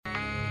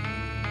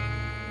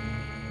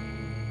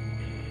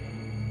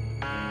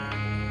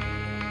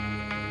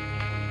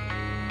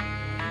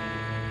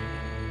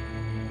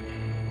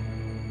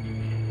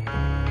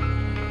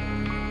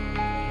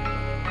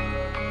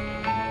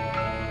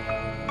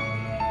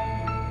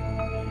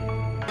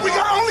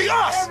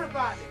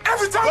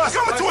Every time we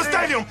come into a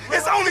stadium,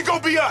 it's only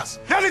gonna be us.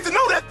 Y'all need to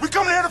know that. We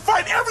come here to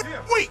fight every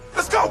week.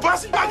 Let's go,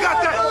 Bussy. I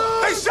got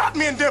that. They shot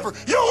me in Denver.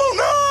 You will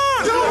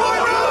not. You will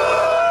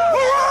not.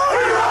 We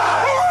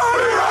ride.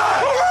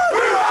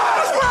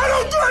 Let's ride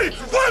on three.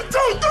 1, 2,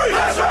 3.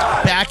 Let's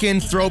ride. Back in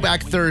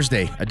Throwback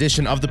Thursday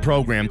edition of the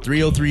program.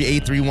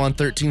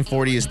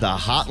 303-831-1340 is the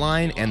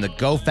hotline and the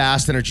Go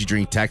Fast Energy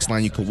Drink text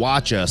line. You can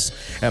watch us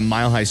at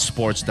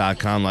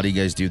milehighsports.com. A lot of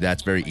you guys do that.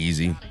 It's very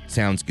easy.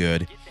 Sounds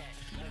good.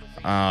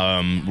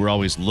 We're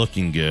always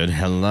looking good.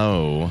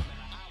 Hello,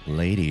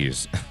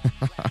 ladies.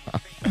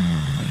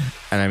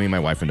 And I mean my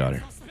wife and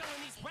daughter.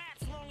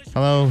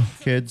 Hello,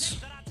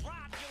 kids.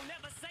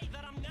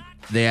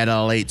 They had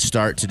a late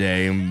start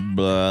today.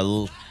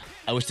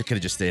 I wish they could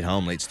have just stayed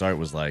home. Late start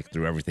was like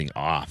threw everything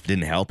off.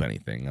 Didn't help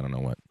anything. I don't know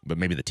what. But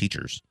maybe the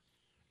teachers.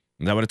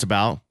 Is that what it's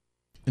about?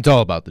 It's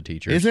all about the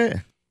teachers. Is it?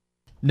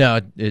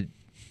 No, it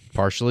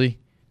partially.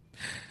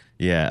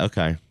 Yeah,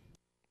 okay.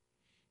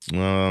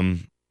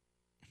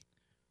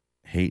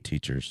 Hate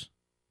teachers.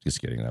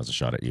 Just kidding. That was a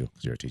shot at you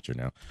because you're a teacher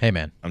now. Hey,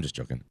 man. I'm just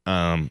joking.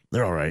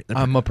 They're all right.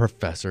 I'm a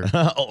professor.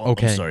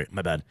 Okay. I'm sorry.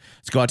 My bad.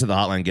 Let's go out to the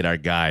hotline and get our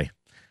guy.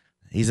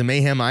 He's a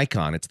mayhem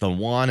icon. It's the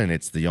one and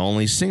it's the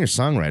only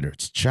singer-songwriter.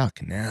 It's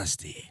Chuck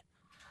Nasty.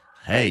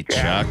 Hey,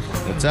 Chuck.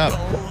 What's up?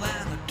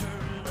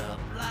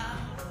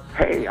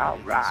 Hey, all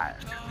right.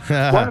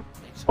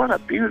 What a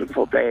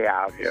beautiful day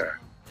out here.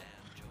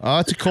 Oh,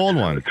 it's a cold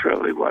one. It's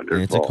really wonderful.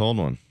 Yeah, it's a cold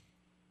one.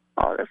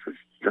 Oh, this is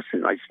just a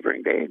nice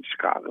spring day in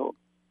Chicago.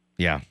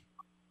 Yeah.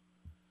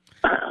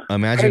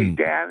 Imagine.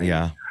 Hey, Danny.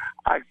 Yeah.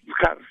 I've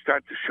got to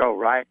start the show,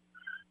 right?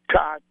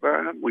 Todd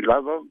Burnham, we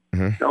love him.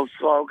 Mm-hmm. No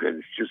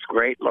slogans, just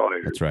great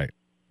lawyers. That's right.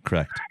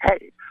 Correct.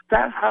 Hey,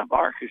 that Hub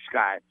Arkush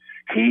guy,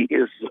 he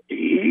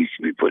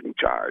should be put in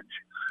charge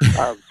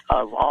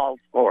of all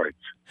sports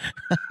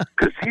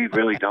because he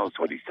really knows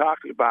what he's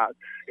talking about.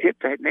 Hit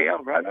that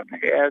nail right on the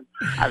head.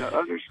 I don't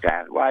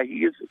understand why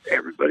he is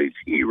everybody's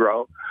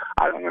hero.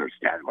 I don't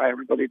understand why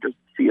everybody doesn't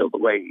feel the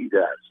way he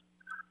does.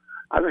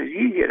 I mean,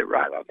 he hit it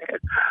right on the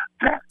head.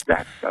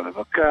 That son of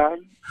a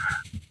gun,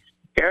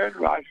 Aaron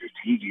Rodgers,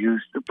 he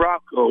used the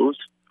Broncos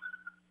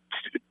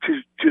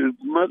to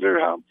mother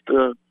up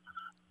the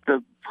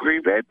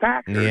Green Bay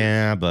Packers.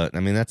 Yeah, but I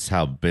mean that's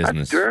how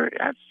business.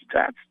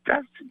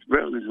 That's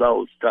really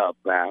low stuff,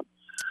 man.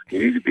 You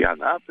need to be on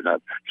the up and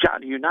up.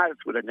 Johnny Unitas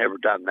would have never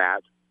done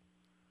that.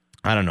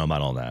 I don't know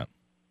about all that.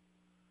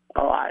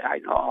 Oh, I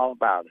know all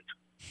about it.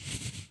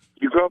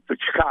 You grew up in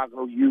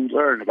Chicago, you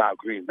learn about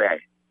Green Bay.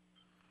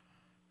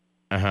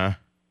 Uh-huh.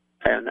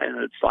 And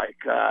it's like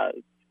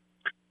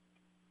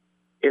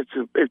it's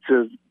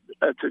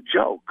a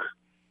joke.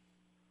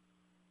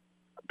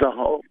 The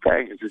whole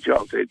thing is a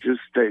joke. They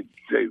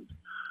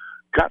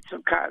got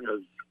some kind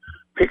of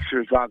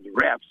pictures on the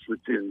refs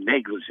within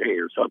negligee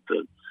or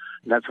something,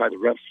 and that's why the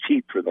refs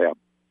cheat for them.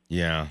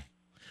 Yeah.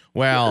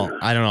 Well,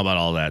 I don't know about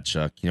all that,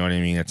 Chuck. You know what I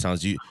mean?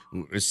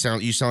 You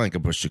sound like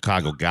a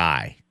Chicago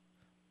guy.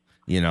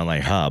 You know,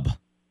 like Hub.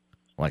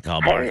 Like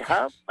Hub. Hey,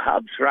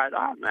 Hub's right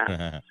on,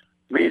 man.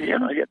 Me and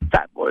him, I get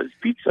Fat Boy's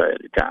pizza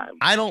at a time.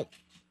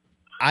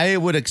 I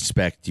would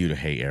expect you to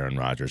hate Aaron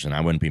Rodgers, and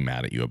I wouldn't be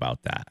mad at you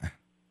about that.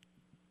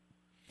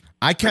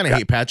 I kind of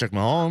hate Patrick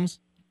Mahomes.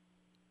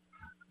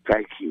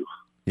 Thank you.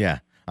 Yeah.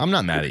 I'm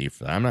not mad at you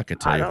for that. I'm not going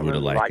to tell you who to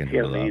like and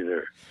who to love.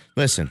 Either.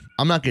 Listen,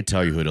 I'm not going to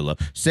tell you who to love.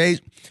 Say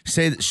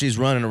that she's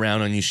running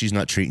around on you. She's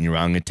not treating you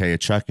wrong. I'm going to tell you,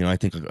 Chuck, I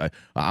think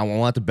I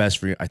want the best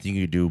for you. I think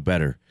you do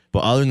better.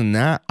 But other than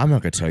that, I'm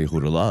not going to tell you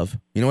who to love.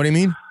 You know what I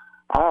mean?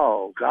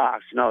 Oh,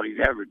 gosh, no, you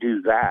never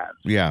do that.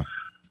 Yeah.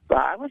 But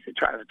I wasn't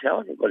trying to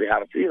tell anybody how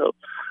to feel.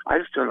 I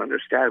just don't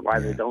understand why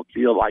they don't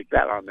feel like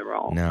that on their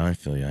own. No, I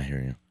feel you. I hear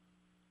you.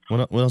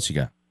 What else you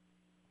got?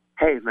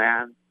 Hey,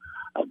 man,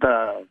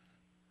 the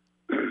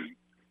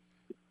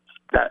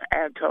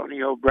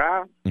Antonio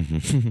Brown,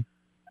 he's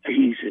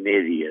an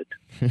idiot.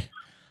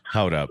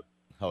 Hold up.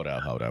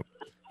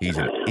 He's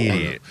an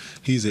idiot.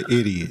 He's an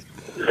idiot.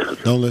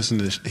 Don't listen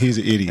to this. He's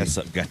an idiot. That's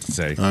something I got to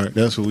say. All right,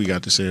 that's what we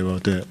got to say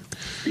about that.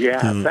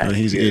 Yeah,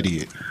 he's an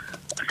idiot.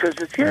 Because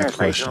if you're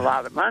making a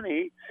lot of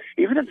money,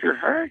 even if you're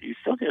hurt, you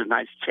still get a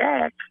nice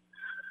check.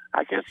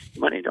 I guess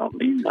money don't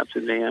mean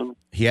nothing to him.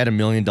 He had $1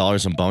 million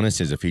in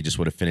bonuses. If he just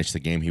would have finished the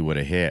game, he would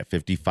have hit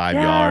 55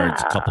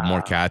 yards, a couple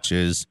more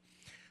catches.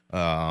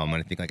 And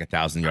I think like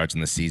 1,000 yards in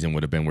the season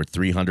would have been worth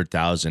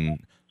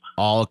 300,000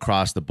 all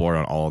across the board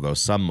on all of those.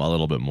 Some a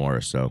little bit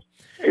more. So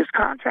his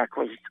contract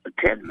was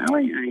 $10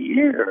 million a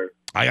year.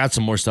 I got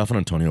some more stuff on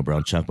Antonio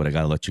Brown, Chuck, but I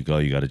got to let you go.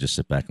 You got to just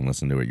sit back and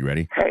listen to it. You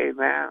ready? Hey,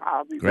 man,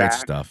 I'll be back. Great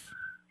stuff.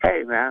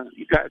 Hey, man,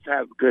 you guys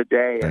have a good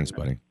day. Thanks,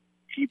 buddy.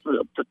 Keep it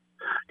up.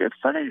 It's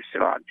funny to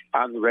sit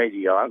on the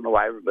radio. I don't know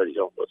why everybody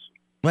don't listen.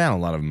 Well, a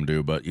lot of them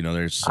do, but,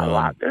 there's... a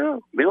lot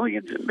do.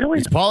 Millions and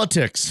millions. It's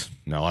politics.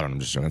 No, I don't know. I'm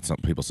just joking. That's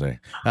something people say.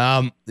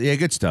 Yeah,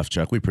 good stuff,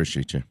 Chuck. We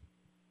appreciate you.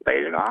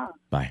 Later on.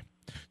 Bye.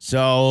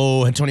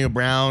 So, Antonio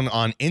Brown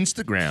on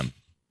Instagram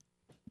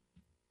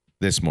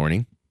this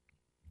morning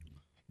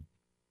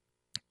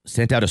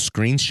sent out a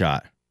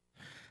screenshot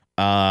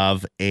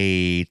of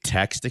a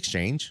text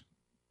exchange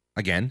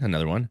Again,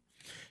 another one.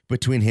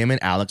 Between him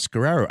and Alex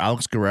Guerrero.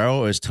 Alex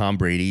Guerrero is Tom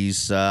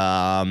Brady's,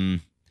 I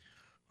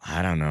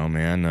don't know,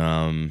 man.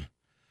 I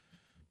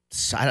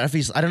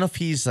don't know if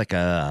he's like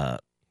I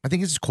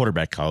think he's a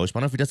quarterback coach, but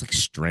I don't know if he does like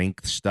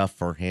strength stuff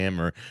for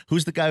him, or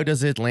who's the guy who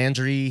does it?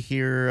 Landry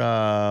here.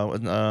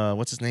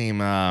 What's his name?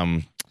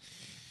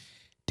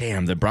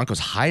 Damn, the Broncos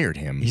hired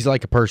him. He's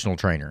like a personal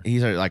trainer.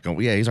 He's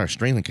he's our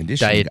strength and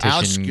conditioning. Dietitian.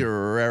 Alex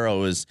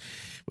Guerrero is,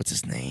 what's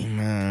his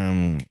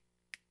name?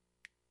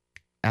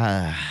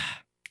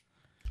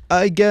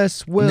 I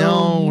guess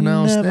we'll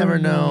never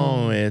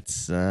know.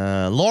 It's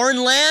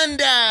Lauren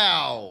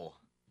Landau.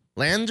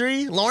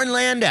 Landry? Lauren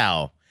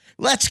Landau.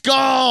 Let's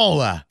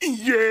go.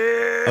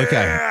 Yeah.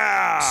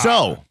 Okay.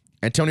 So,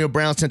 Antonio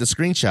Brown sent a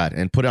screenshot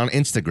and put it on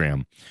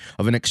Instagram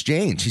of an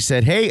exchange. He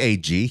said, "Hey,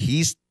 AG,"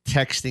 he's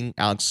texting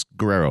Alex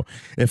Guerrero,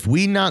 "if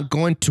we not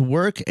going to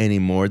work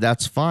anymore,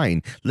 that's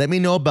fine. Let me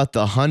know about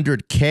the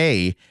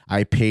 $100K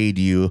I paid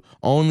you.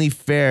 Only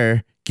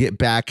fair, get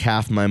back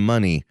half my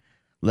money.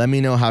 Let me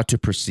know how to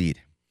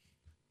proceed."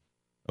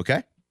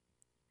 Okay?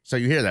 So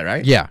you hear that,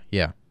 right?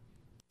 Yeah.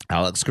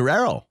 Alex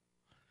Guerrero.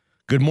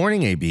 "Good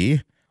morning,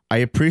 AB. I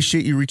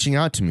appreciate you reaching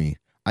out to me.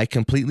 I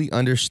completely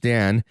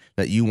understand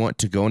that you want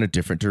to go in a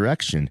different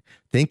direction.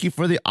 Thank you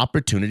for the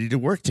opportunity to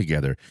work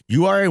together.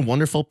 You are a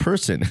wonderful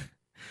person.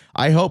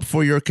 I hope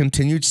for your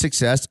continued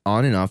success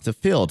on and off the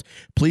field.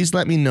 Please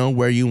let me know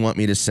where you want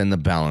me to send the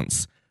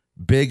balance.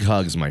 Big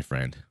hugs, my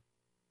friend."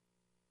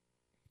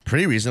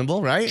 Pretty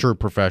reasonable, right? True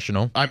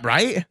professional.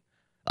 Right?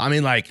 I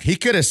mean, like, he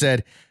could have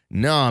said,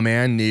 "No,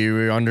 man,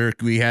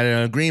 we had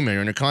an agreement,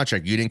 you're under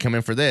contract. You didn't come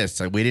in for this.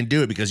 We didn't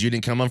do it because you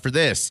didn't come in for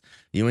this.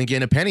 You ain't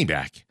getting a penny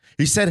back."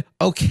 He said,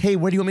 "Okay,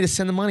 where do you want me to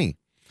send the money?"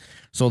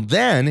 So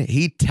then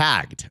he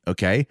tagged,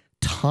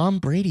 Tom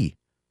Brady.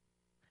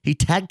 He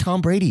tagged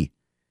Tom Brady.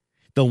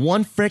 The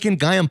one freaking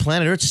guy on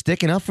planet Earth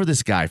sticking up for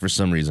this guy for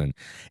some reason.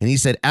 And he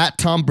said, "At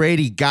Tom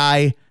Brady,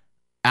 guy,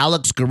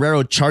 Alex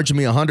Guerrero charged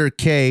me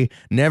 $100K,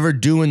 never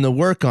doing the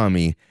work on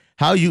me.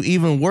 How you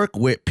even work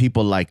with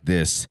people like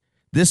this?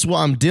 This is what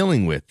I'm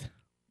dealing with."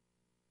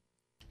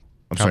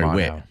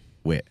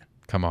 Wit.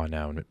 Come on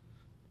now.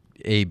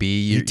 AB,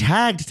 you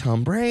tagged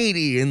Tom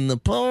Brady in the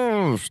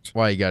post.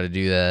 Why you got to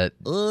do that?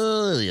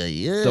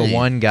 Yeah. The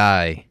one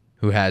guy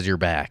who has your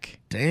back.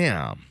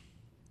 Damn.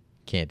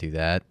 Can't do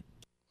that.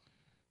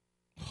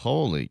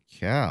 Holy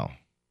cow.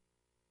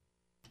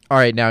 All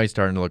right, now he's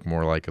starting to look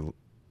more like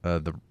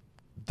the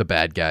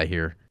bad guy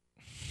here.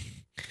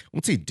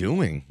 What's he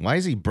doing? Why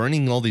is he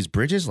burning all these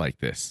bridges like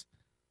this?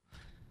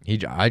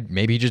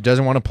 Maybe he just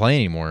doesn't want to play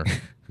anymore.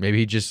 Maybe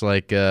he just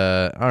like, all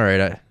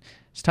right,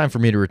 it's time for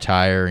me to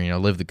retire,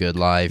 live the good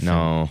life.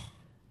 No,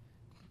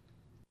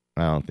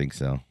 I don't think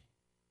so.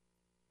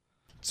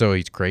 So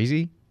he's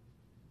crazy?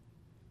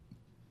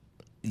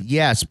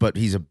 Yes, but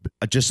he's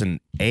just an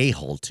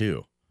a-hole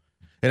too.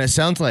 And it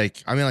sounds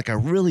like, I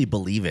really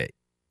believe it.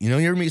 You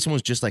ever meet someone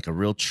who's just like a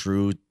real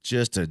true,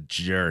 just a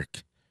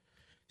jerk.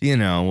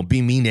 Will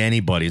be mean to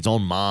anybody. His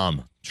own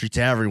mom. Treats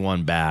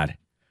everyone bad.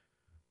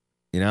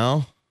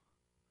 I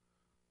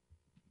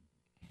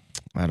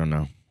don't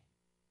know.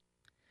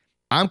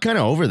 I'm kind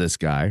of over this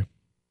guy.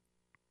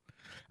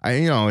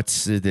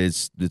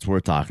 It's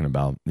worth talking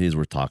about. It is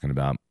worth talking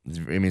about.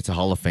 It's a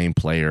Hall of Fame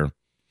player.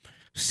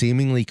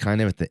 Seemingly kind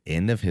of at the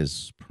end of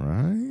his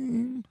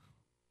prime.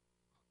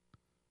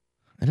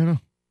 I don't know.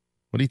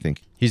 What do you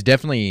think? He's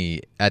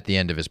definitely at the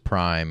end of his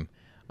prime.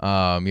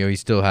 He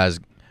still has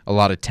a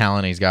lot of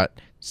talent. He's got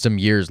some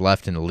years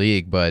left in the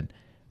league, but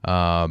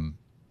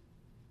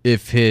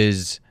if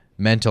his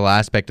mental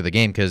aspect of the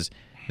game, because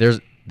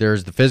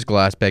there's the physical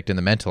aspect and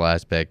the mental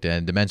aspect,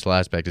 and the mental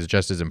aspect is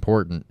just as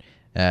important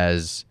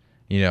as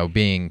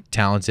being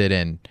talented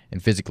and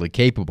physically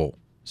capable.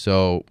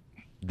 So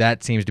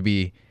that seems to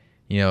be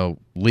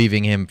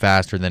leaving him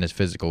faster than his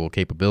physical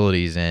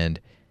capabilities,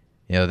 and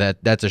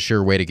that's a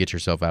sure way to get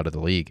yourself out of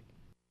the league.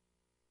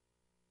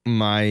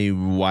 My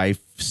wife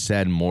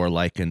said more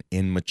like an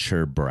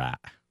immature brat.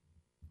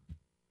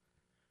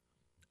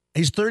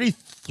 He's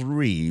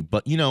 33,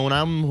 but when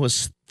I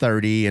was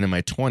 30 and in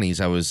my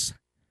 20s, I was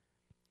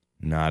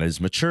not as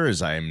mature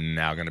as I am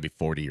now going to be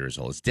 40 years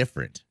old. It's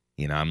different.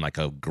 I'm like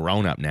a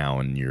grown-up now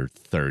in your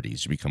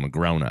 30s. You become a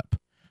grown-up.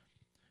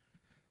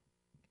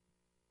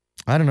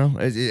 I don't know.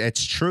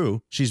 It's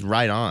true. She's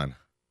right on.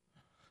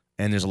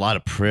 And there's a lot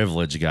of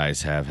privilege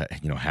guys can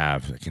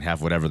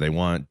have whatever they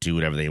want, do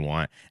whatever they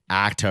want,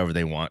 act however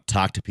they want,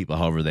 talk to people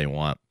however they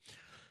want.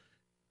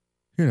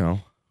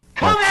 Come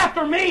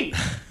after me.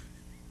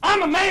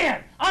 I'm a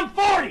man. I'm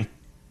 40.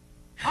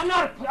 I'm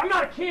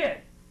not a kid.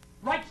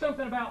 Write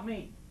something about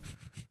me.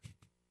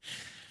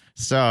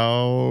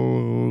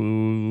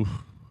 So,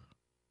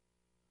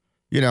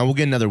 we'll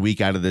get another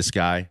week out of this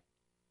guy,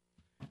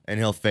 and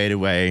he'll fade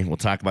away. We'll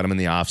talk about him in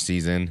the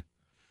offseason.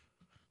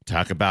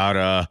 Talk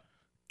about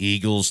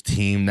Eagles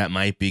team that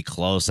might be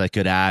close that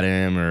could add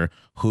him, or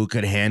who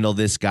could handle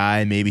this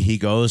guy. Maybe he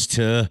goes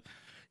to,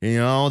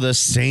 the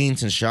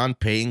Saints, and Sean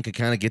Payton could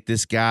kind of get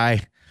this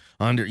guy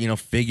under,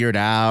 figured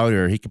out,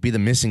 or he could be the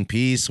missing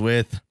piece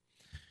with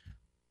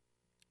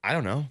I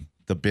don't know.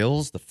 The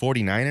Bills, the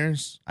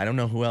 49ers. I don't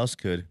know who else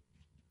could.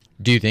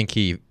 Do you think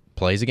he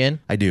plays again?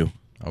 I do.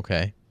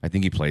 Okay. I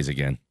think he plays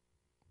again.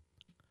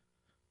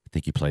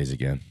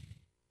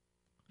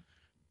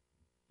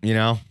 You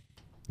know?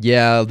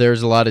 Yeah,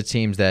 there's a lot of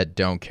teams that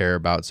don't care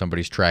about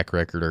somebody's track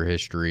record or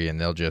history, and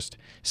they'll just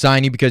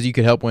sign you because you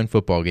could help win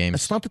football games.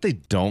 It's not that they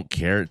don't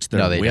care. It's No,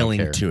 they're they don't willing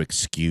care. to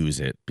excuse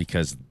it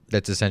because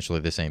That's essentially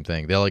the same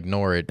thing. They'll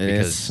ignore it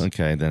because it's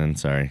okay. Then I'm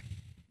sorry.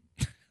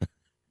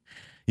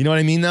 You know what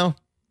I mean, though?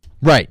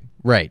 right.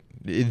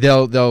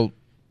 They'll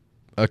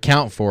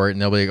account for it,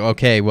 and they'll be like,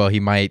 okay, well, he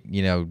might, fly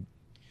You know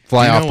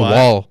off the what?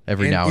 wall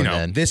every now and you know,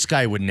 then. This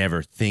guy would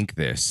never think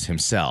this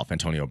himself,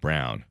 Antonio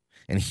Brown,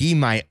 and he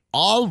might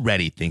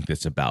already think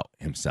this about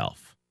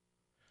himself.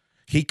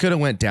 He could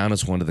have went down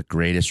as one of the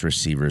greatest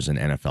receivers in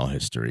NFL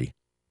history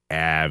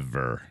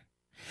ever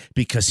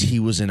because he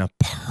was in a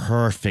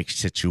perfect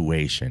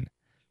situation.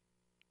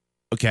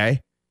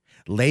 Okay?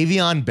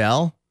 Le'Veon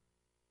Bell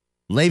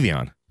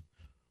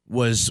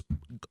was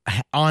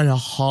on a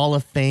Hall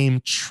of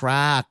Fame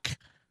track.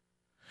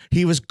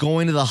 He was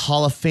going to the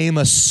Hall of Fame,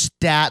 a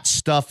stat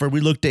stuff where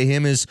we looked at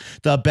him as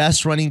the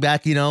best running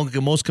back,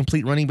 the most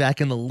complete running back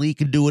in the league,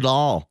 can do it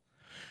all.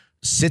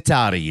 Sits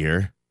out a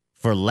year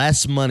for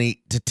less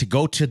money to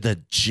go to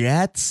the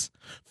Jets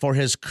for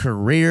his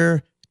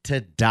career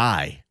to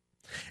die.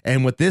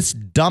 And what this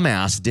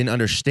dumbass didn't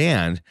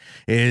understand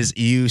is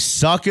you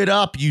suck it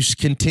up. You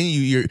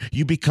continue.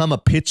 You become a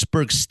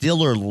Pittsburgh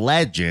Steeler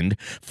legend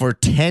for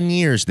 10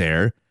 years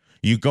there.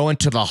 You go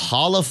into the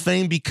Hall of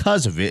Fame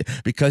because of it,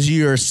 because of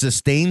your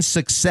sustained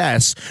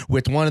success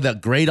with one of the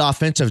great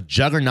offensive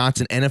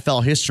juggernauts in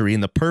NFL history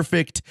and the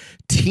perfect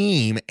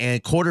team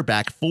and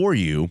quarterback for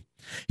you.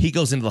 He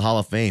goes into the Hall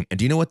of Fame. And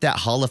do you know what that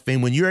Hall of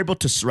Fame, when you're able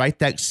to write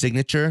that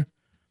signature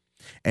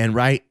and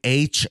write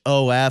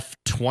HOF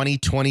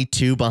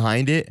 2022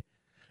 behind it,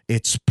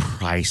 it's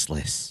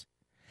priceless.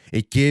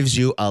 It gives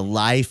you a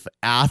life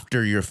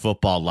after your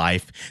football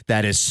life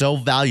that is so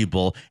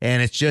valuable,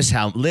 and it's just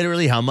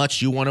literally how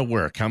much you want to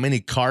work, how many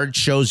card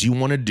shows you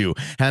want to do,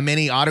 how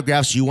many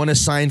autographs you want to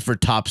sign for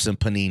Topps and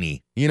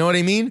Panini. You know what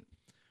I mean?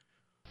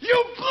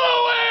 You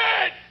blew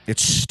it!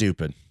 It's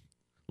stupid.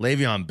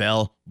 Le'Veon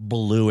Bell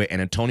blew it, and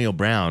Antonio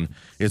Brown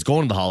is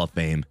going to the Hall of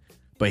Fame.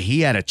 But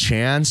he had a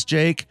chance,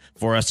 Jake,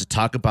 for us to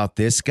talk about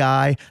this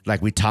guy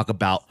like we talk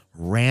about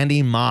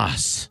Randy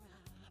Moss,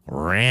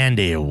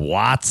 Randy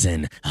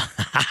Watson,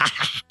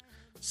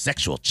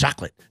 sexual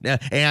chocolate,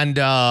 and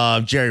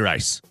Jerry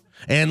Rice,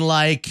 and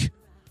like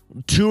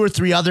 2 or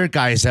 3 other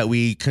guys that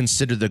we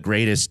consider the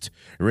greatest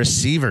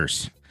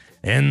receivers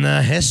in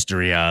the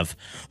history of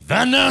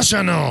the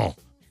National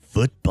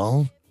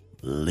Football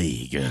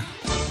League.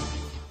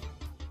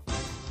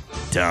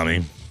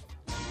 Tommy.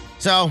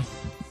 So,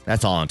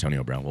 that's all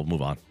Antonio Brown. We'll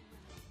move on.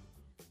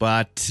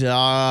 But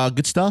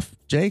good stuff,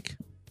 Jake.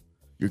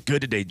 You're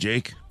good today,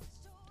 Jake.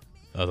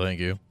 Oh, thank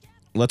you.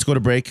 Let's go to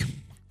break.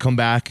 Come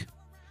back.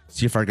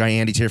 See if our guy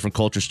Andy's here from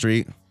Culture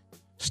Street.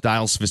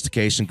 Style,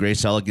 sophistication,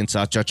 grace, elegance,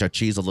 cha-cha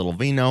cheese, a little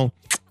vino.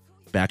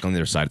 Back on the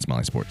other side of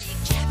Smiley Sports.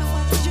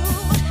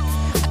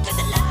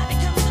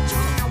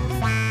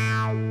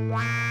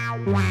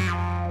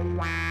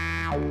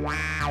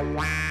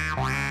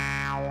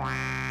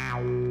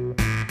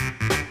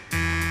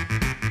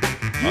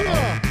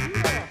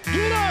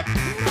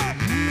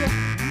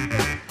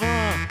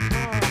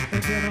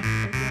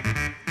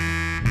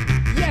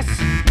 Yes,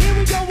 here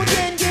we go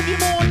again, give you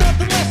more,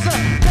 nothing lesser.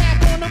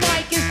 Back on the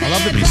mic is the I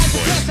love the Beastie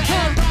Boys.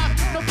 Hard rock,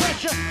 no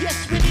pressure.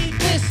 Yes, we need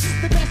this.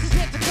 The best is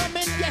yet to come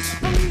in. Yes,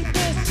 believe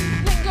this.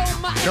 Let go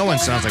my No one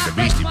sounds like the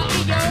Beastie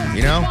Boys in there,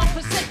 you know?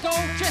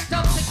 Dressed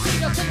up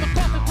tuxedos in my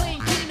coffin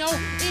playing Keno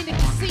in the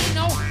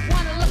casino.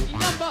 Want a lucky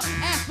number?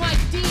 Ask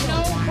Mike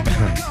Dino.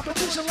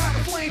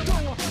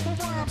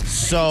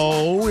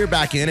 So we're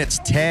back in. It's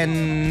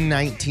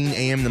 10:19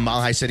 a.m. in the Mile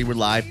High City. We're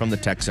live from the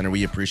Tech Center.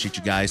 We appreciate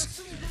you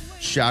guys.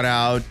 Shout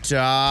out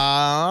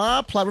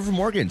Platte River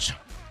Mortgage.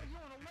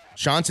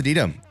 Sean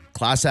Sedita,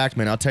 class act,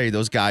 man. I'll tell you,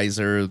 those guys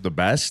are the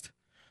best.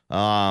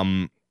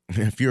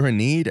 If you're in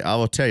need, I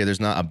will tell you, there's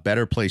not a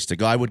better place to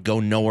go. I would go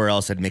nowhere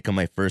else. I'd make them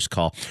my first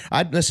call.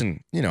 I'd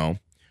listen,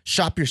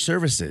 shop your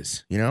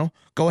services,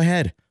 go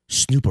ahead,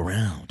 snoop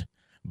around,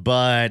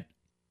 but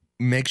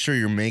make sure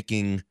you're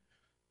making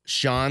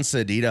Sean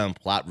Sedita and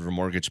Platte River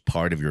Mortgage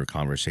part of your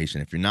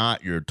conversation. If you're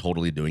not, you're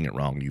totally doing it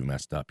wrong. You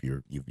messed up.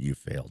 You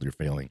failed. You're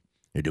failing.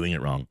 You're doing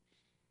it wrong.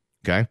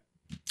 Okay?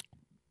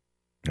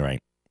 All right.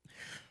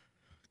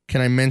 Can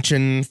I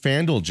mention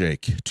FanDuel,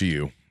 Jake, to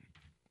you?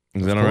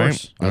 Is that all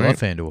right? I love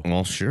FanDuel.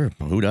 Well, sure.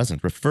 Who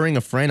doesn't? Referring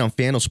a friend on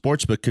FanDuel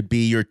Sportsbook could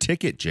be your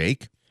ticket,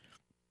 Jake,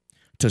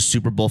 to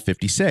Super Bowl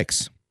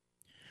 56.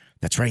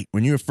 That's right.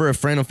 When you refer a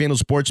friend on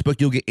FanDuel Sportsbook,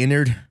 you'll get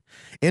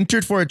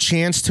entered for a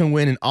chance to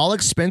win an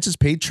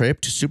all-expenses-paid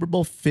trip to Super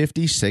Bowl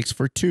 56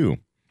 for 2.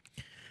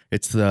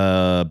 It's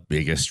the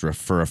biggest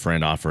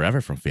refer-a-friend offer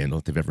ever from FanDuel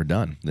that they've ever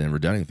done. They've never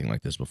done anything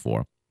like this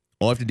before.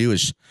 All you have to do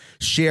is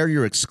share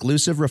your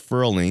exclusive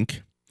referral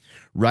link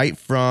right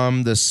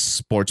from the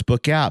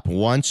Sportsbook app.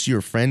 Once your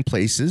friend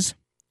places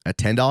a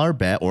 $10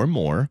 bet or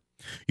more,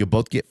 you'll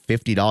both get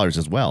 $50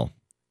 as well.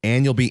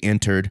 And you'll be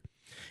entered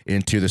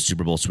into the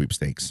Super Bowl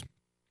sweepstakes.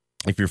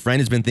 If your friend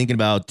has been thinking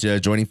about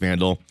joining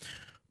FanDuel,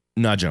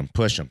 nudge him,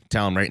 push him,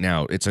 tell him right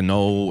now. It's a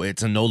no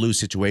lose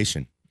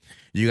situation.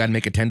 You got to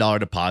make a $10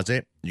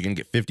 deposit. You're going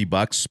to get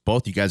 $50.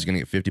 Both you guys are going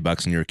to get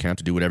 $50 in your account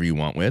to do whatever you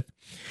want with.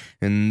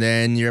 And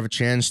then you have a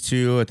chance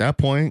to, at that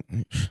point,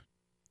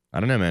 I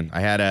don't know, man.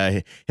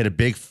 I hit a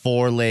big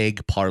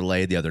 4-leg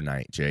parlay the other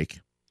night,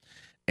 Jake.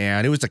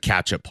 And it was a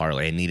catch-up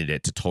parlay. I needed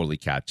it to totally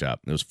catch up.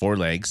 It was 4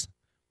 legs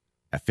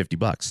at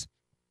 $50.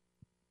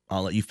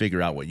 I'll let you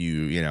figure out what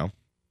you know.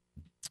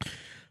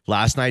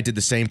 Last night, did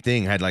the same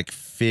thing. I had like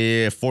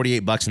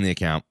 $48 in the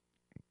account.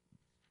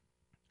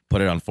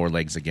 Put it on 4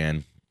 legs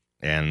again.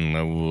 And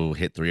we'll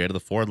hit 3 out of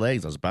the 4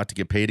 legs. I was about to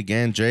get paid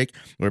again, Jake.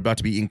 We're about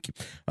to be eating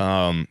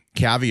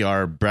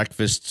caviar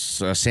breakfast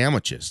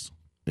sandwiches.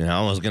 You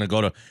know, I was going to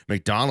go to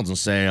McDonald's and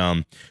say,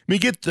 let me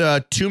get 2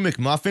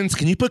 McMuffins.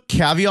 Can you put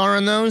caviar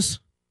on those?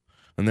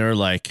 And they're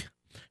like,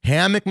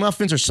 ham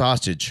McMuffins or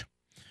sausage?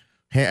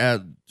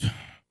 The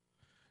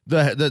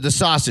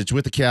sausage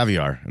with the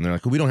caviar. And they're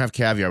like, well, we don't have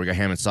caviar. We got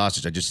ham and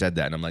sausage. I just said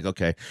that. And I'm like,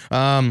 okay,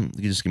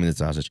 you just give me the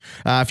sausage.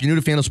 If you're new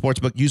to FanDuel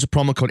Sportsbook, use the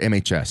promo code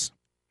MHS.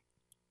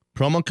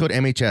 Promo code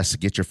MHS to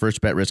get your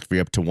first bet risk free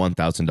up to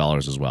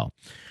 $1,000 as well.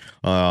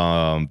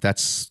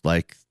 That's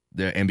like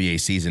the NBA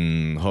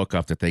season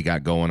hookup that they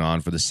got going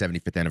on for the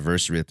 75th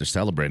anniversary that they're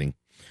celebrating.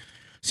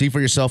 See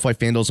for yourself why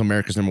FanDuel is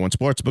America's #1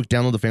 sportsbook.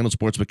 Download the FanDuel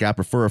Sportsbook app.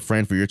 Refer a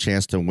friend for your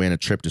chance to win a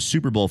trip to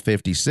Super Bowl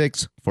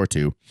 56 for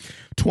 2.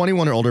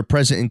 21 or older,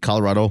 present in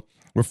Colorado.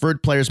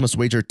 Referred players must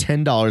wager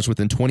 $10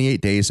 within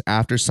 28 days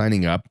after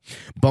signing up.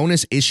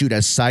 Bonus issued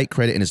as site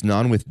credit and is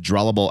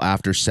non-withdrawable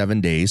after 7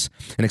 days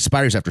and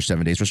expires after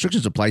 7 days.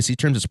 Restrictions apply. See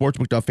terms at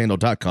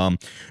sportsbook.fanduel.com.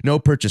 No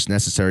purchase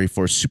necessary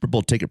for Super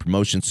Bowl ticket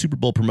promotion. Super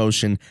Bowl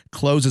promotion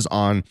closes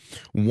on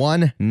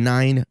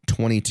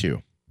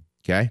 1/9/22.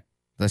 Okay?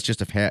 That's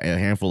just a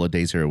handful of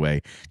days here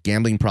away.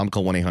 Gambling problem,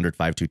 call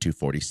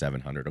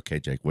 1-800-522-4700. Okay,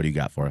 Jake, what do you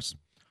got for us?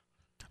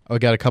 I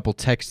got a couple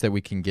texts that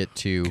we can get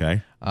to.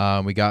 Okay.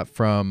 We got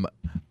from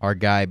our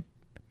guy,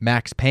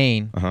 Max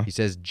Payne. Uh-huh. He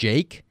says,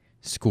 Jake,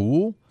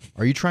 school?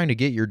 Are you trying to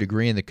get your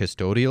degree in the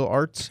custodial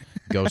arts?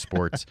 Go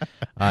sports.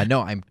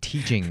 No, I'm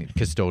teaching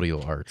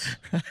custodial arts.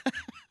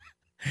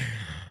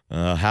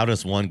 How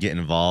does one get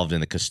involved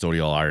in the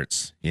custodial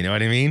arts? You know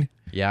what I mean?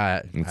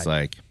 Yeah. It's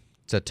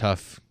it's a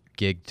tough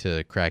gig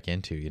to crack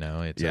into, you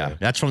know?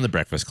 That's from the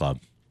Breakfast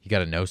Club. You got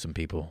to know some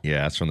people.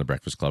 Yeah, that's from the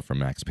Breakfast Club from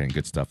Max Payne.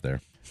 Good stuff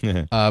there.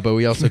 But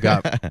we also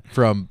got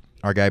from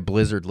our guy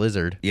Blizzard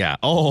Lizard. Yeah.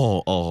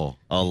 Oh,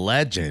 a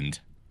legend.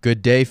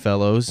 Good day,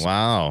 fellows.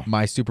 Wow.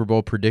 My Super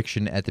Bowl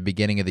prediction at the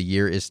beginning of the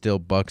year is still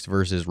Bucks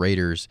versus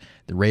Raiders.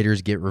 The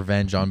Raiders get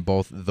revenge on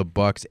both the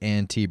Bucks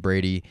and T.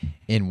 Brady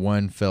in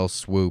one fell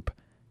swoop.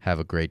 Have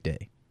a great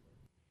day.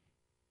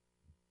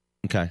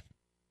 Okay.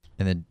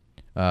 And then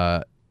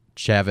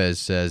Chavez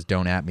says,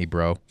 don't at me,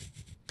 bro.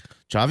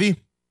 Chavi?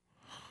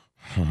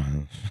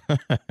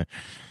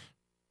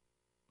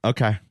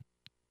 Okay.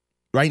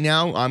 Right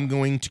now, I'm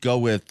going to go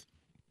with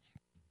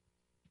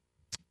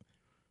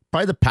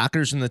probably the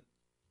Packers and the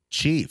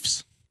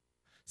Chiefs.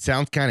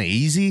 Sounds kind of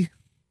easy,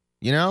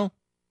 you know?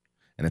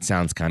 And it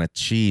sounds kind of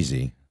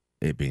cheesy,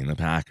 it being the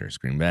Packers,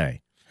 Green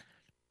Bay.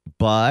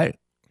 But,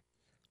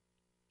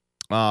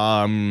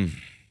 do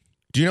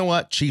you know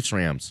what?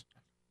 Chiefs-Rams.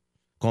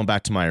 Going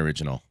back to my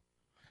original.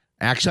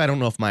 Actually, I don't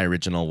know if my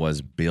original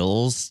was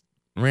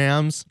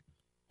Bills-Rams.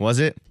 Was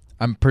it?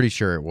 I'm pretty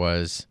sure it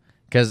was.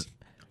 Because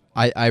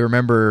I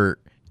remember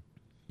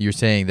you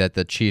saying that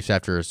the Chiefs,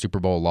 after a Super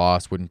Bowl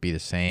loss, wouldn't be the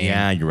same.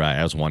 Yeah, you're right.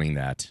 I was wanting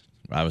that.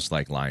 I was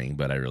like lying,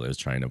 but I really was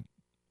trying to,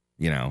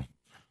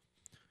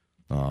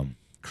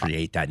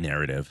 create that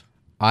narrative.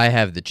 I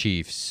have the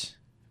Chiefs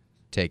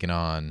taking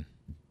on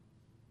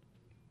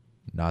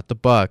not the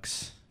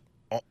Bucks,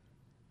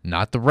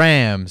 not the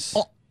Rams,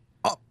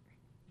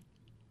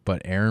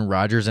 but Aaron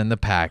Rodgers and the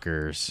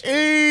Packers.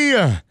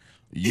 Hey,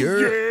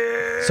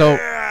 So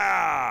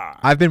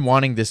I've been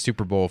wanting this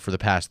Super Bowl for the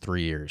past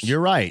 3 years. You're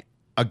right.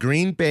 A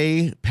Green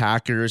Bay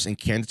Packers and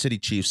Kansas City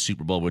Chiefs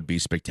Super Bowl would be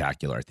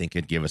spectacular. I think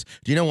it'd give us.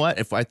 Do you know what?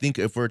 If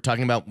we're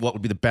talking about what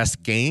would be the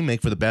best game,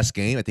 make for the best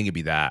game, I think it'd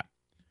be that.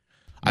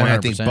 I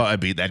think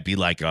that'd be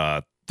like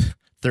a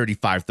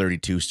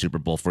 35-32 Super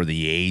Bowl for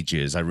the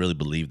ages. I really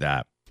believe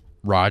that.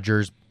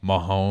 Rodgers,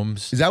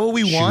 Mahomes. Is that what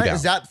we want? Shootout.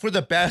 Is that for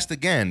the best?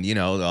 Again, the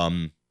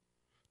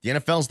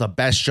NFL is the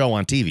best show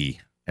on TV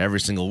every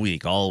single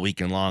week, all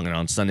weekend long, and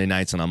on Sunday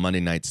nights and on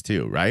Monday nights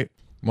too, right?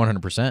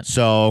 100%.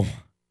 So,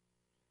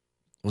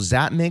 does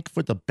that make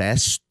for the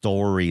best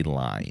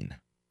storyline?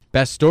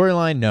 Best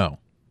storyline? No.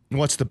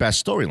 What's the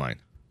best storyline?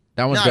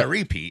 That one's Not got a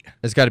repeat.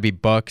 It's got to be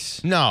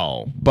Bucks.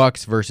 No.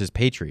 Bucks versus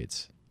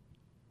Patriots.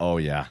 Oh,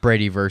 yeah.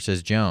 Brady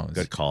versus Jones.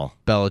 Good call.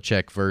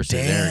 Belichick versus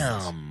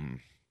Arians.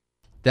 Damn.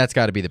 That's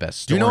got to be the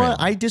best story. Do you know what?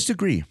 I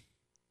disagree.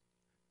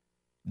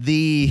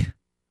 The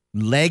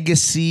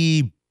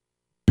legacy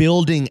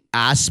building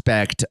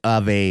aspect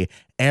of a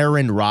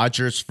Aaron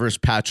Rodgers versus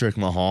Patrick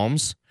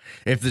Mahomes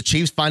If the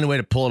Chiefs find a way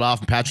to pull it off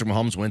and Patrick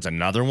Mahomes wins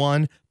another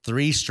one,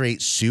 3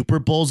 straight Super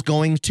Bowls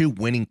winning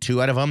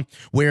 2 out of them,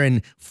 we're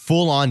in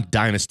full-on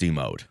dynasty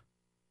mode.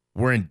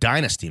 We're in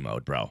dynasty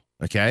mode, bro.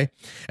 Okay?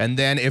 And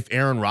then if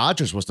Aaron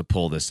Rodgers was to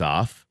pull this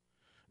off,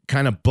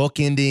 kind of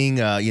bookending,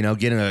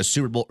 getting a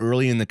Super Bowl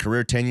early in the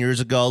career 10 years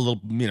ago, a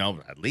little,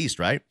 at least,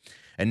 right?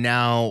 And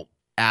now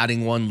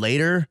adding one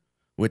later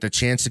with a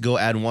chance to go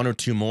add 1 or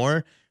 2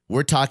 more,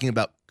 we're talking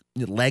about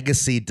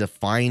legacy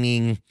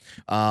defining,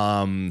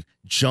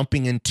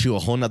 jumping into a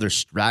whole nother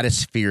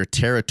stratosphere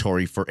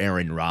territory for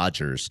Aaron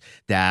Rodgers.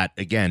 That,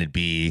 again, it'd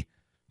be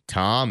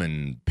Tom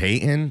and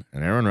Peyton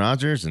and Aaron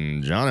Rodgers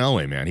and John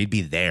Elway, man. He'd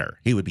be there.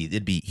 He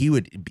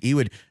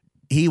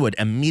would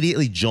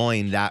immediately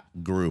join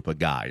that group of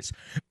guys.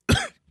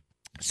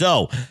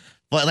 So,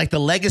 but like the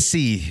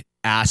legacy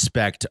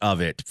aspect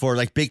of it for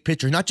like big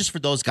picture, not just for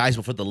those guys,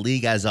 but for the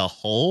league as a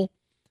whole,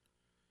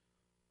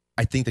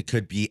 I think that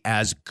could be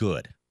as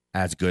good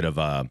of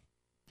a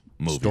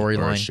movie or a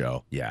Storyline.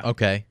 show. Yeah.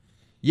 Okay.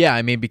 Yeah,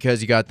 I mean,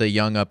 because you got the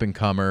young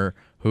up-and-comer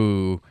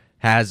who's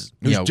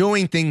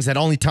doing things that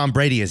only Tom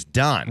Brady has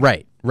done.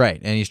 Right.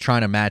 And he's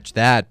trying to match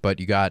that, but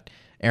you got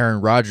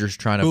Aaron Rodgers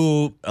trying to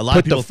Who a lot put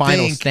of people the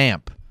final think,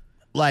 stamp.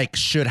 like,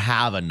 should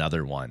have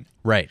another one.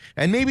 Right.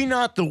 And maybe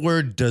not the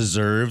word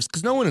deserves,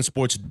 because no one in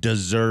sports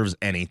deserves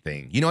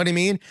anything. You know what I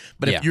mean?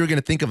 But if you're going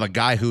to think of a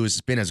guy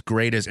who's been as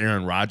great as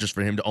Aaron Rodgers,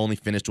 for him to only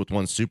finish with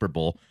 1 Super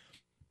Bowl,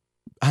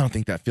 I don't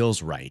think that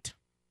feels right.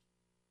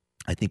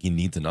 I think he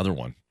needs another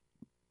one.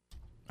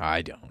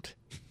 I don't.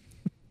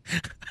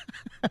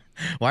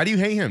 Why do you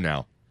hate him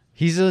now?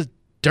 He's a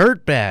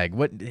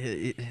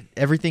dirtbag.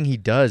 Everything he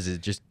does,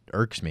 it just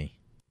irks me.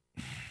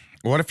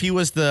 What if he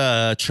was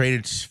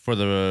traded for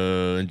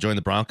join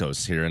the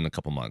Broncos here in a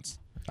couple months?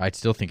 I'd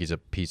still think he's a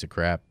piece of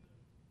crap.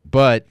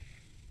 But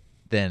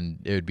then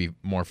it would be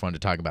more fun to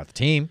talk about the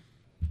team.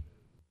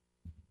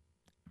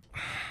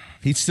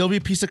 He'd still be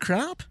a piece of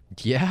crap?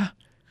 Yeah.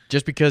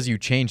 Just because you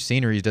change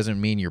sceneries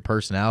doesn't mean your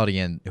personality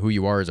and who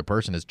you are as a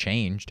person has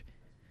changed.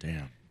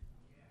 Damn.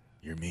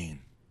 You're mean.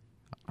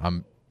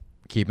 I'm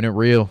keeping it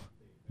real.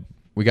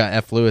 We got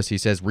F. Lewis. He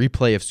says,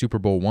 replay of Super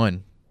Bowl I,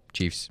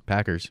 Chiefs,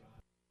 Packers.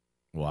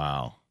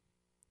 Wow.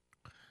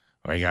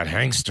 We got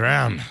Hank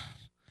Stram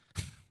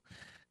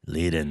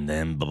leading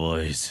them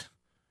boys.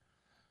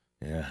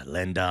 Yeah,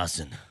 Len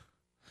Dawson.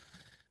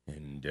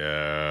 And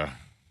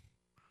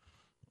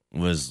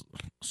was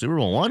Super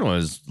Bowl I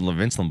was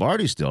Vince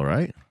Lombardi still,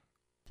 right?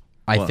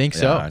 I think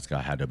so. Yeah, it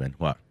had to have been.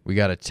 What? We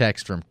got a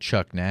text from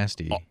Chuck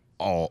Nasty.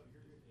 Oh.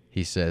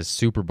 He says,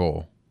 Super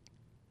Bowl,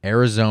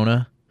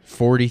 Arizona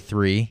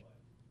 43,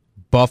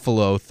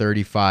 Buffalo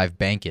 35,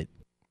 bank it.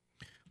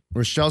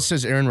 Rochelle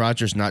says Aaron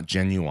Rodgers not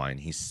genuine.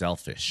 He's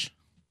selfish.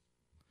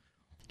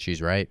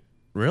 She's right.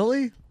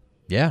 Really?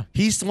 Yeah.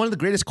 He's one of the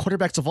greatest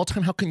quarterbacks of all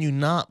time. How can you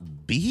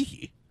not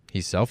be?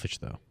 He's selfish,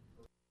 though.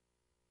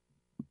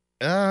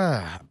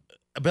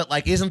 But,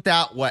 like, isn't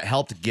that what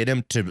helped get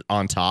him to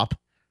on top?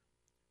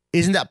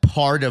 Isn't that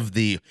part of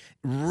the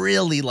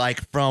really,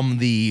 like, from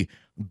the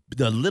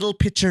little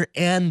picture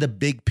and the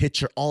big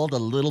picture, all the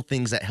little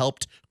things that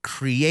helped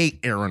create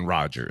Aaron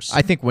Rodgers?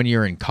 I think when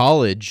you're in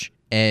college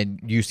and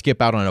you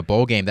skip out on a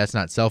bowl game, that's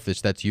not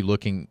selfish. That's you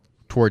looking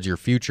towards your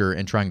future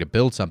and trying to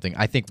build something.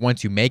 I think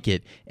once you make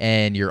it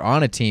and you're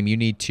on a team, you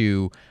need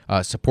to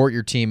support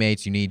your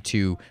teammates. You need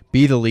to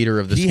be the leader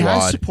of the squad. He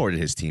has supported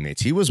his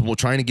teammates. He was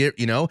trying to get,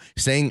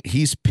 saying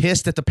he's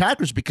pissed at the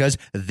Packers because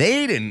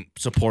they didn't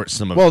support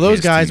some of his those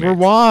guys teammates.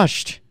 were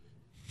washed.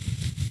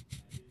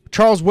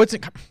 Charles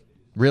Woodson.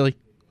 Really?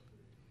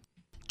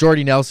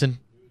 Jordy Nelson.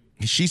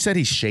 She said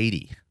he's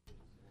shady.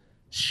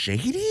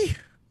 Shady?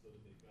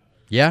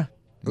 Yeah.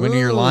 When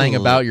you're lying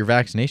about your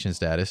vaccination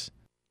status.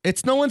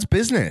 It's no one's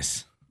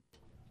business.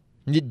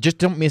 You just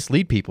don't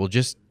mislead people.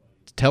 Just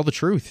tell the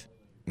truth.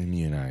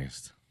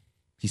 Immunized.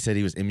 He said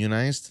he was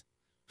immunized?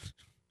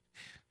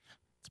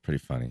 It's pretty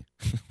funny.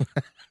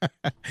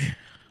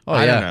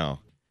 I don't know.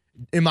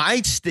 Am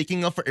I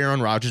sticking up for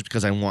Aaron Rodgers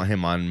because I want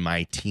him on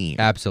my team?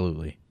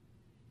 Absolutely.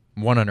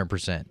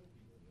 100%.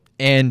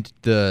 And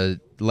the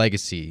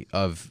legacy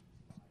of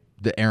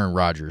the Aaron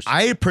Rodgers.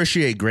 I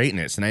appreciate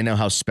greatness, and I know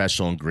how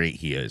special and great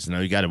he is.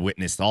 You got to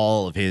witness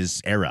all of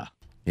his era.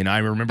 I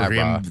remember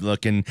him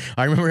looking.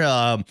 I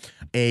remember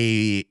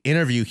a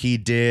interview he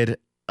did,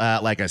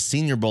 like a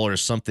Senior Bowl or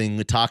something,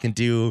 talking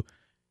to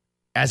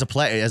as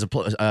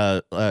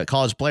a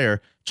college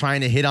player,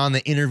 trying to hit on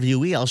the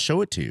interviewee. I'll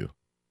show it to you.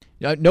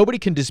 Nobody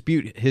can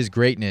dispute his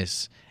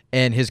greatness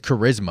and his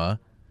charisma,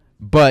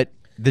 but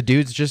the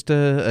dude's just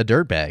a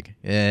dirtbag,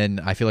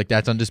 and I feel like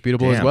that's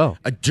undisputable as well.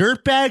 A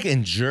dirtbag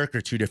and jerk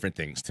are two different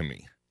things to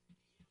me.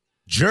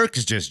 Jerk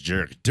is just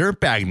jerk.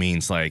 Dirtbag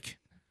means like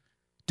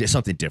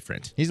something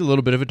different. He's a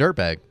little bit of a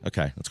dirtbag.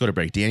 Okay, let's go to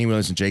break. Danny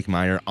Williams and Jake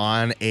Meyer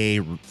on a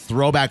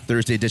Throwback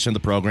Thursday edition of the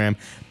program.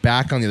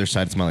 Back on the other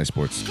side of Smiley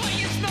Sports.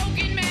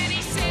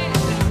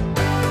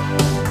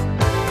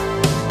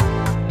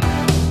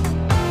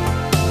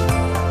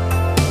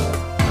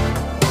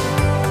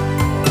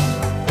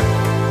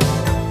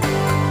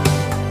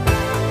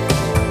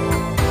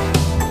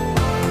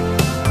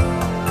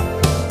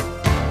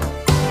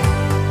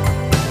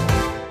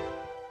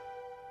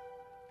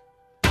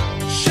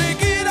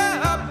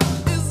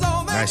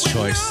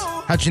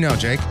 How'd you know,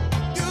 Jake?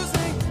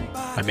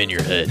 I'm in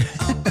your head.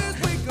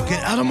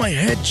 Get out of my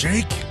head,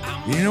 Jake.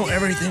 You know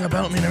everything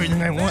about me and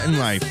everything I want in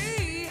life.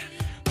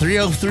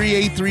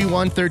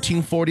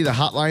 303-831-1340, the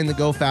hotline, the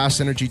Go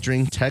Fast Energy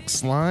Drink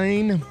text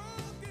line.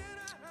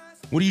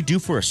 What do you do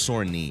for a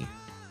sore knee?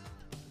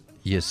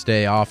 You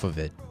stay off of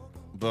it.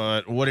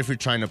 But what if you're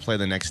trying to play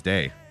the next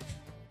day?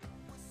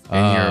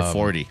 And you're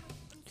 40.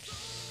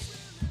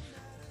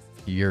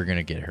 You're going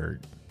to get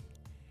hurt.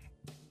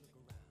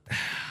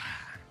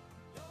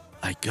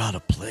 I gotta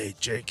play,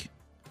 Jake.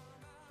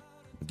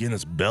 I'm getting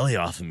this belly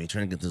off of me,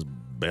 trying to get this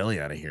belly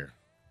out of here.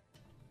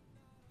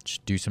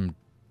 Just do some,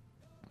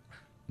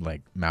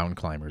 like, mountain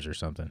climbers or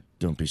something.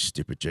 Don't be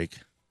stupid, Jake.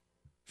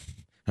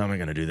 How am I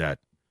gonna do that?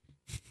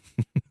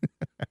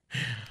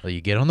 Well,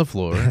 you get on the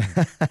floor.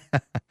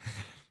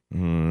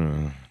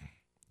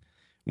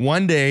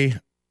 One day,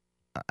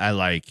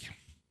 I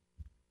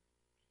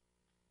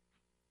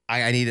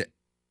need to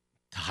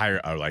hire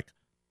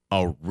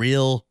a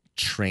real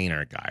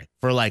trainer guy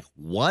for like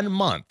 1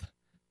 month,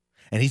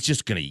 and he's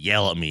just gonna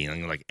yell at me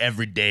and like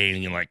every day,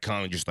 and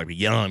come and just like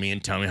yelling at me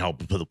and tell me how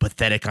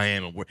pathetic I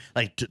am, and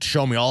like to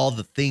show me all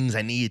the things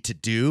I need to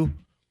do,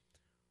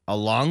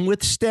 along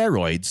with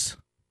steroids,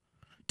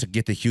 to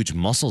get the huge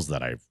muscles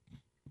that I'm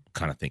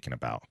kind of thinking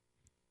about.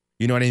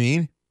 You know what I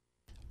mean?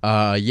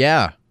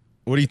 Yeah.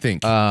 What do you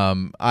think? Do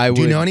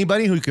you know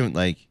anybody who can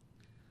like?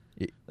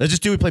 Let's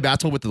just do we play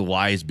basketball with the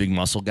wise big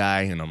muscle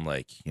guy, and I'm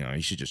like,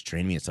 you should just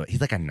train me and stuff. He's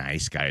like a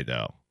nice guy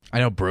though. I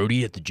know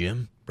Brody at the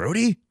gym.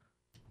 Brody?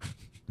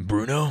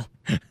 Bruno?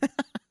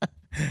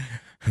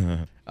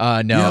 No.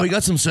 Yeah, we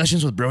got some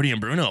sessions with Brody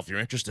and Bruno if you're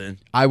interested.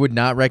 I would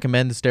not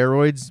recommend the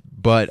steroids,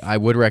 but I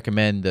would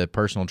recommend the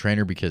personal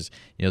trainer because,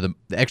 the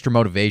extra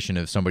motivation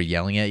of somebody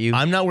yelling at you.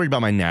 I'm not worried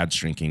about my nads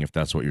shrinking if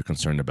that's what you're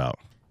concerned about.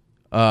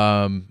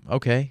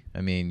 Okay.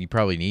 I mean, you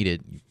probably need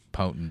it, you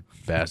potent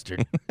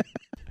bastard.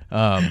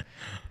 But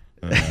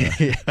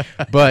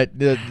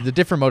the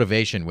different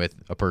motivation with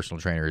a personal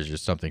trainer is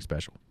just something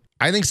special.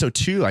 I think so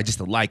too. I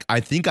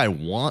think I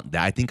want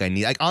that. I think I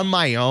need, like, on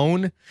my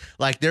own.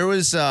 Like, there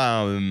was,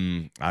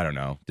 I don't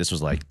know. This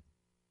was like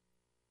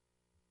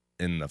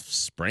in the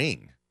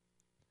spring.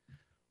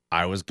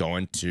 I was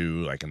going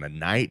to, like, in the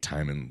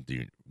nighttime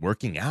and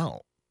working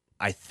out.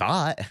 I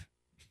thought,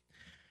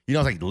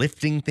 like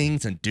lifting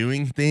things and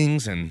doing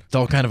things, and it's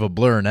all kind of a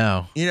blur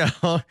now.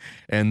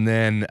 And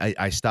then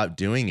I stopped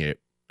doing it,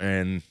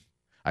 and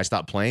I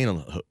stopped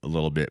playing a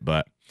little bit.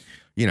 But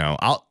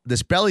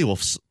this belly will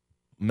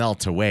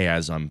melt away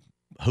as I'm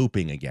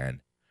hooping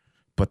again.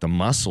 But the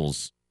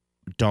muscles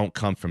don't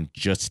come from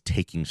just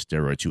taking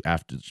steroids. You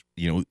have to,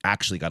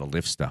 actually got to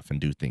lift stuff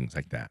and do things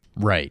like that.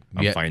 Right.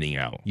 I'm finding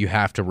out. You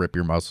have to rip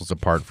your muscles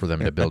apart for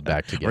them to build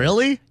back together.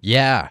 Really?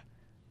 Yeah.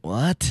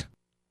 What?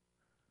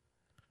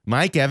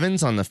 Mike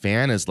Evans on the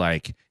Fan is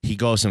like, he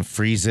goes and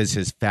freezes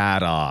his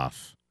fat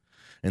off,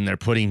 and they're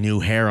putting new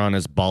hair on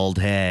his bald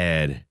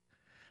head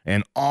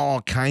and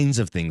all kinds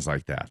of things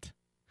like that.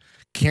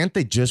 Can't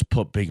they just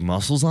put big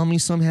muscles on me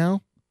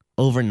somehow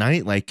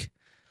overnight? Like,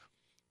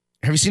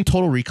 have you seen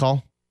Total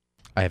Recall?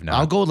 I have not.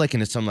 I'll go like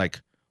into some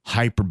like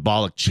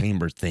hyperbolic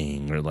chamber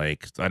thing, or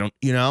like, I don't,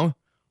 and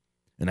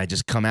I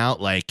just come out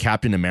like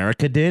Captain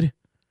America did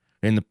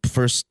in the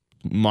first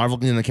Marvel.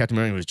 And the Captain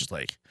America was just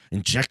like,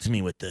 inject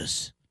me with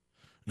this.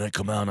 And I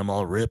come out and I'm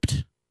all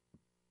ripped.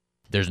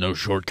 There's no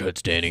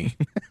shortcuts, Danny.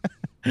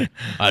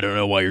 I don't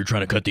know why you're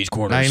trying to cut these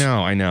corners.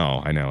 I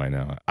know.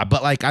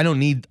 But like, I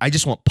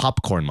just want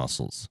popcorn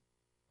muscles.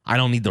 I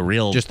don't need the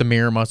real. Just the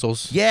mirror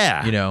muscles.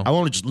 Yeah. I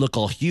want to just look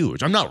all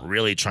huge. I'm not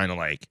really trying to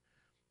like.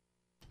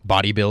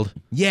 Bodybuild.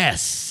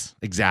 Yes,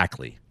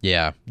 exactly.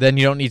 Yeah. Then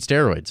you don't need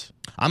steroids.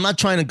 I'm not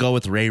trying to go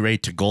with Ray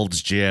to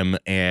Gold's Gym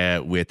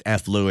with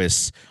F.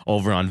 Lewis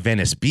over on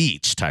Venice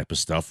Beach type of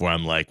stuff, where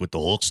I'm like with the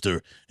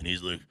Hulkster and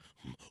he's like,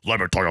 let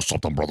me tell you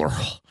something, brother.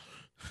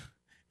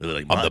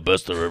 Like, I'm the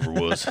best there ever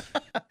was.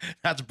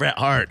 That's Bret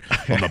Hart.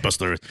 I'm the best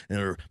there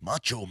ever.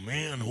 Macho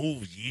Man,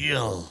 oh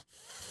yeah.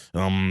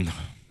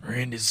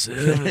 Randy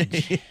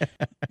Savage.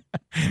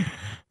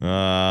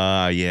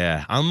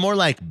 Yeah. I'm more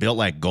like built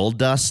like Gold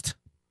Dust.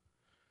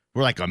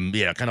 We're like, kind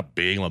of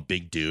big. I'm a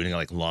big dude and I got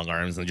like long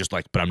arms and just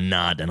like, but I'm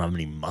not. I don't have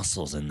any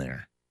muscles in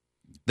there.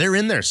 They're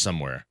in there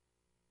somewhere.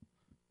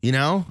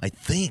 I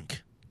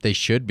think. They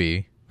should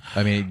be.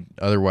 I mean,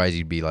 otherwise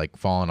you'd be like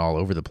falling all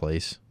over the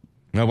place.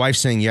 My wife's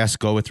saying yes,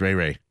 go with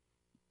Ray.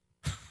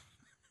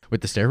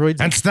 With the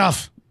steroids? And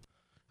stuff.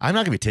 I'm not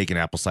going to be taking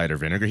apple cider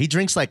vinegar. He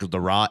drinks like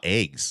the raw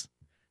eggs.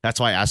 That's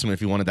why I asked him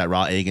if he wanted that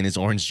raw egg in his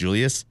Orange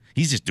Julius.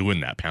 He's just doing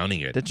that, pounding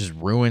it. That just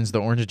ruins the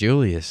Orange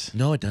Julius.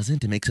 No, it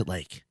doesn't. It makes it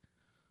like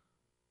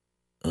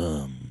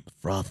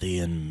frothy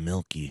and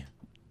milky.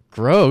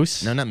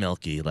 Gross. No, not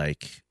milky.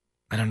 Like,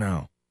 I don't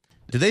know.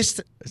 Do they?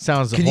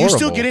 Sounds Can horrible. you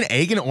still get an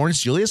egg in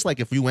Orange Julius? Like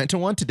if we went to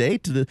one today,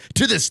 to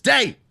this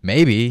day?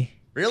 Maybe.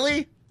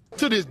 Really?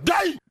 To this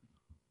day?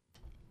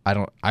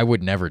 I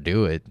would never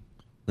do it.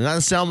 Not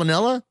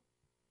salmonella?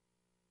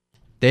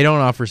 They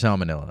don't offer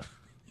salmonella,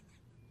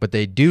 but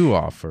they do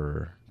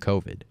offer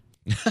COVID.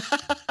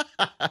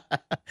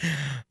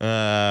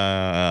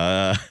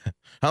 How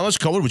much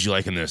COVID would you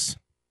like in this?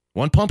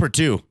 1 pump or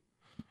 2?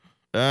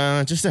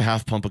 Just a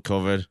half pump of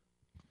COVID.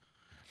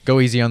 Go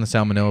easy on the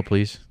salmonella,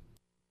 please.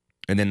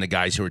 And then the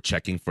guys who were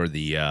checking for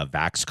the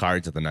Vax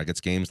cards at the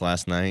Nuggets games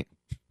last night.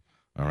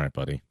 All right,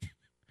 buddy.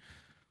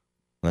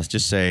 Let's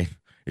just say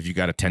if you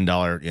got a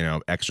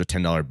 $10, extra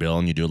 $10 bill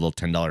and you do a little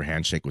 $10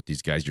 handshake with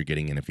these guys, you're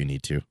getting in if you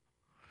need to.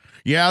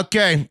 Yeah,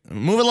 okay.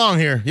 Move along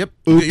here. Yep.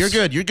 Oops. You're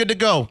good. You're good to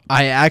go.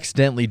 I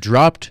accidentally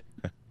dropped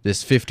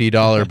this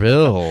 $50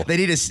 bill. They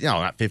need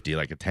not 50,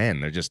 like a 10.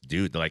 They're just,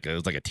 it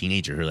was like a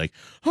teenager who like,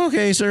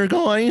 okay, sir,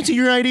 go on. You see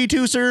your ID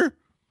too, sir?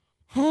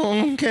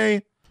 Oh,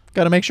 okay.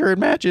 Got to make sure it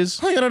matches.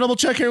 I got to double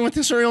check here with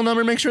the serial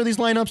number. Make sure these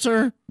line up,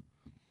 sir.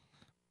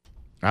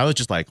 I was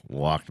just like,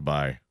 walked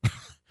by.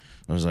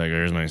 I was like,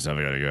 here's my stuff.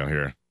 I got to go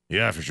here.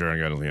 Yeah, for sure. I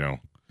got to,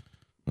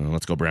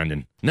 let's go,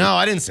 Brandon. No,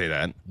 I didn't say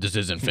that. This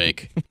isn't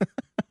fake.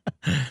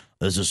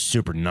 This is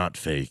super not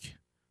fake.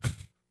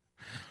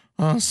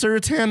 Sir,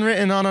 it's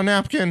handwritten on a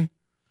napkin.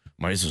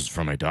 This is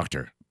from my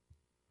doctor.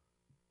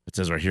 It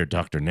says right here,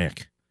 Dr.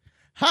 Nick.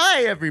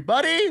 Hi,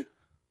 everybody.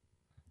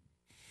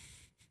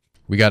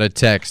 We got a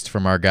text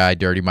from our guy,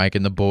 Dirty Mike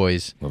and the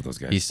boys. Love those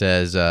guys. He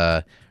says,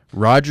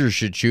 Rogers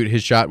should shoot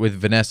his shot with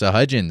Vanessa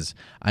Hudgens.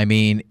 I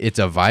mean, it's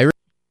a virus.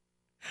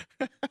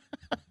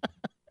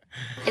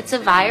 It's a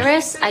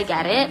virus. I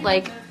get it.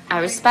 I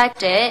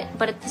respect it.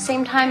 But at the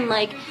same time,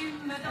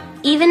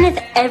 even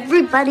if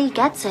everybody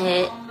gets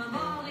it,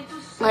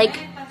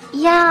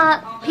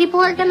 yeah, people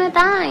are gonna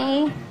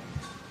die.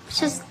 It's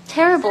just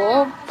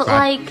terrible.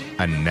 But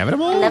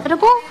inevitable?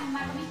 Inevitable?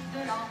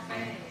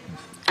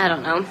 I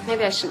don't know.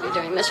 Maybe I shouldn't be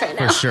doing this right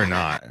now. For sure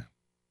not.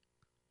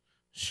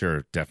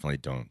 Sure, definitely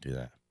don't do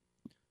that.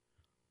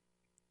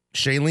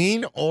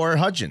 Shailene or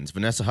Hudgens?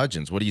 Vanessa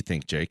Hudgens. What do you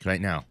think, Jake, right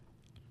now?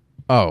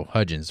 Oh,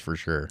 Hudgens for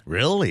sure.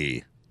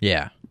 Really?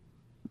 Yeah.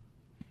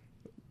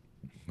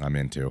 I'm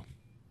into.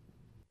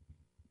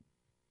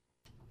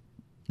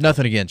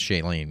 Nothing against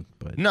Shailene,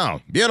 but no,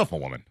 beautiful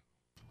woman.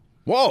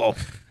 Whoa.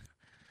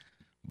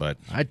 But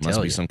I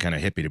must be some kind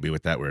of hippie to be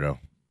with that weirdo.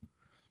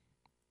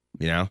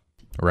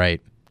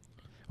 Right.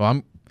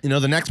 Well,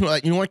 the next one,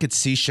 what I could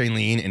see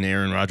Shailene and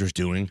Aaron Rodgers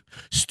doing?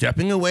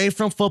 Stepping away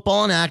from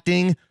football and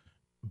acting,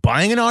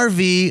 buying an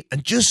RV,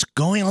 and just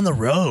going on the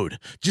road.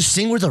 Just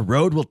seeing where the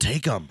road will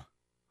take them.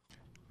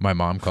 My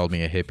mom called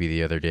me a hippie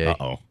the other day.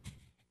 Uh-oh.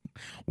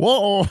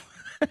 Whoa.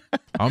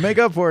 I'll make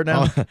up for it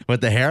now.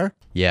 With the hair?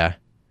 Yeah.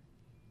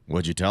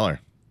 What'd you tell her?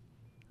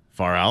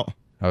 Far out?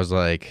 I was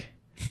like,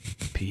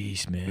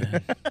 peace,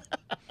 man.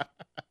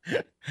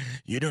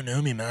 You don't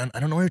know me, man. I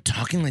don't know why you're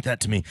talking like that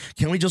to me.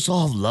 Can't we just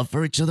all have love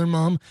for each other,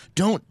 Mom?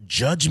 Don't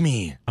judge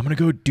me. I'm going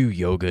to go do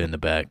yoga in the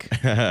back.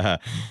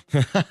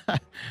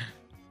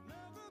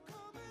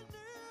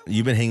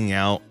 You've been hanging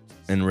out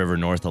in River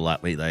North a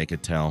lot lately, I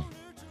could tell.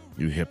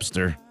 You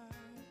hipster.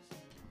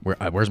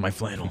 Where's my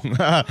flannel?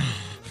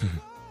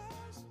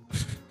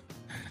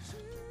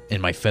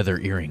 And my feather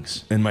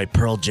earrings. And my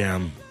Pearl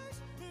Jam.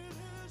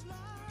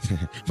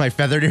 My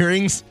feathered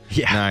earrings?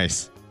 Yeah.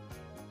 Nice.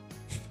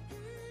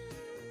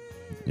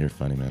 You're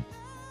funny, man.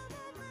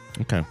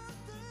 Okay.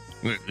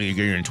 You're in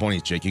your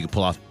 20s, Jake. You can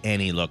pull off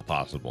any look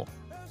possible.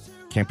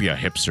 Can't be a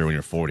hipster when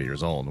you're 40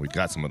 years old. We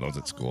got some of those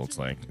at school. It's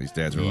like, these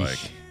dads are like,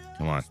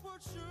 come on.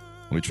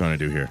 What are we trying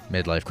to do here?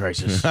 Midlife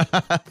crisis.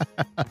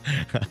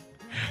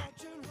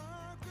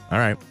 All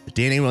right.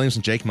 Danny Williams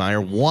and Jake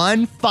Meyer.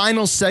 One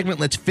final segment.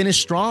 Let's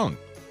finish strong.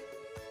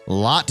 A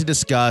lot to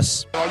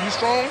discuss. Are you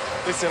strong?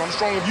 They said, I'm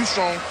strong if you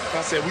strong.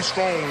 I said, we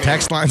strong. Man.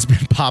 Text line's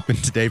been popping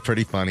today.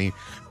 Pretty funny.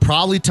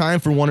 Probably time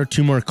for 1 or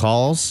 2 more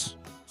calls.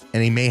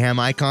 Any Mayhem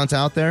icons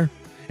out there?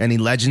 Any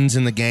legends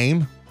in the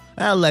game?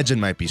 A legend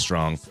might be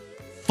strong.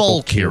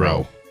 Folk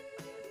hero.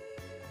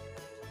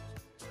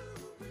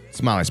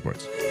 Smiley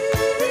Sports.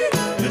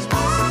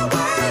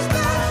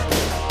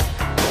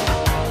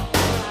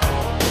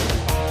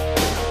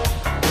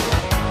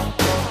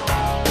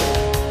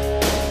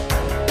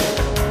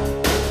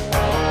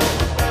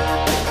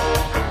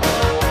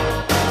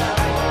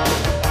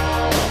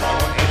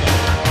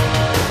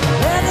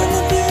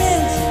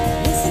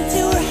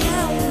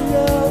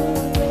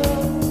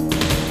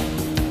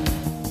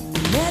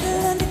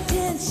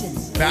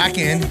 Back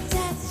in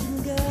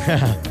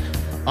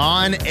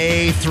on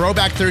a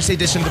Throwback Thursday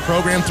edition of the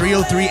program.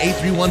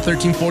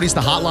 303-831-1340 is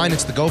the hotline.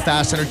 It's the Go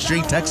Fast Energy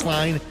Drink text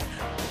line.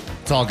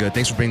 It's all good.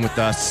 Thanks for being with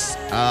us.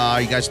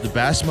 You guys are the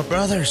best, my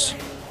brothers.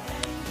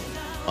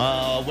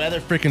 Weather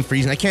freaking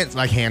freezing. I can't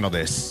handle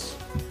this.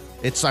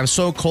 I'm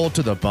so cold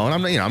to the bone.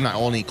 I'm not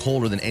only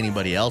colder than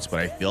anybody else, but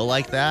I feel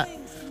like that.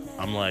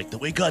 I'm like, the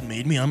way God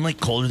made me, I'm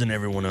colder than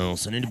everyone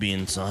else. I need to be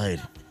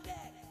inside.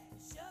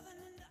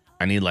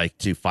 I need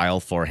to file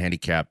for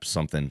handicap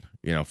something,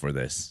 for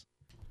this.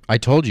 I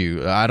told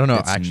you. I don't know.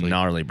 It's actually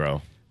gnarly,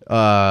 bro.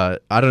 I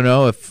don't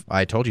know if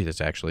I told you this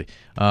actually.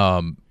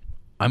 I'm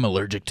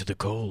allergic to the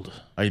cold.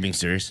 Are you being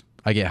serious?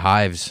 I get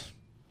hives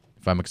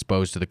if I'm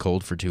exposed to the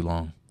cold for too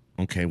long.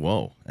 Okay,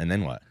 whoa. And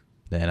then what?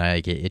 Then I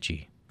get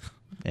itchy.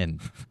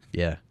 And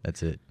yeah,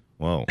 that's it.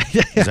 whoa.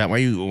 Is that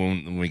why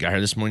when we got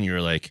here this morning, you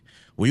were like,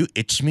 will you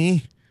itch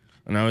me?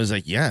 And I was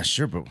like, yeah,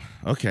 sure, but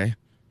okay.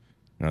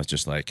 And I was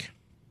just like,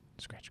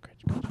 Scratch.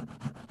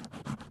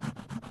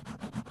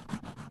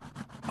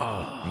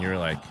 and you were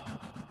like,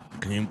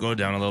 can you go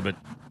down a little bit?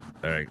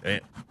 All right. Hey,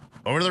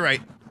 over to the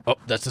right. Oh,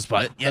 that's the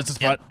spot. That's the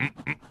spot.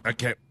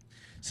 Okay.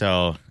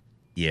 So,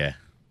 yeah.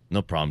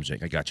 No problem,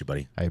 Jake. I got you,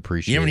 buddy. I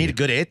appreciate You ever it. need a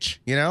good itch,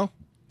 you know?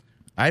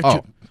 I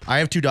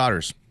have two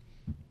daughters.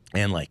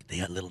 And, like, they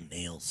got little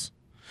nails.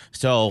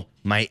 So,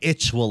 my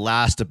itch will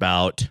last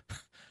about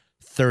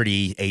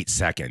 38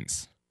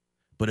 seconds.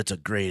 But it's a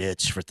great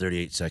itch for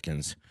 38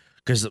 seconds.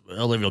 Because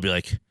Olivia will be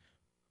like,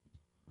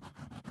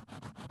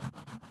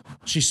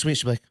 she's sweet.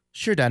 She'll be like,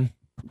 sure, Dad.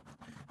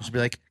 She'll be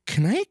like,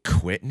 can I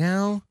quit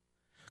now?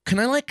 Can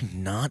I, like,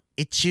 not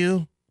itch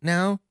you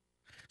now?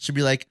 She'll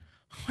be like,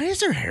 why is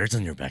there hairs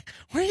on your back?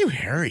 Why are you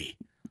hairy?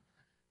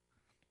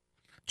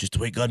 Just the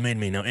way God made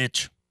me. Now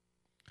itch.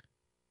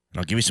 And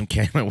I'll give you some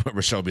candy.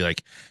 Rochelle will be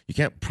like, you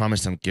can't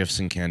promise them gifts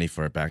and candy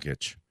for a back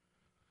itch.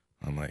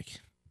 I'm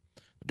like,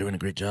 they're doing a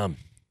great job.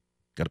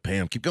 Got to pay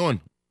them. Keep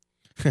going.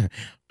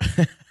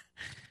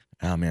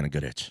 Oh, man, a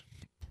good itch.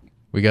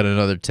 We got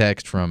another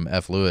text from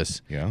F.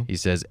 Lewis. Yeah. He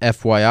says,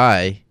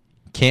 FYI,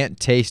 can't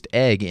taste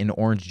egg in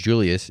Orange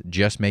Julius,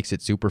 just makes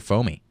it super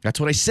foamy. That's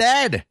what I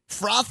said.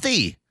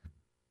 Frothy.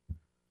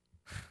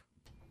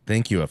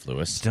 Thank you, F.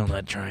 Lewis. Still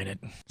not trying it.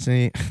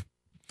 See, if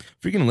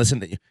you're going to listen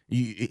to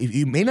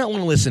you may not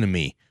want to listen to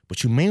me,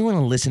 but you may want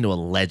to listen to a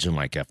legend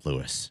like F.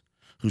 Lewis,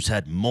 who's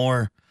had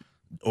more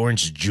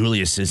Orange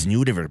Juliuses than you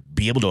would ever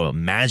be able to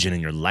imagine in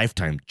your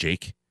lifetime,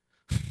 Jake.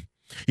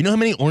 You know how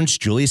many Orange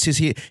Juliuses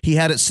he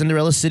had at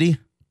Cinderella City?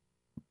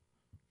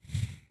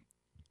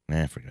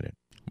 Forget it.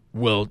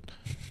 Well,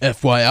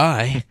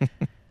 FYI,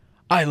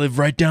 I live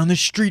right down the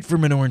street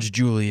from an Orange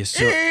Julius.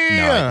 So No,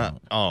 I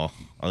don't. Oh,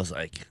 I was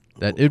like,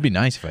 It would be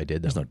nice if I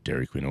did, there's though. no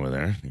Dairy Queen over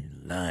there. You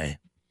lie.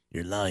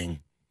 You're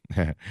lying.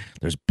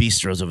 There's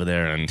bistros over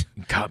there and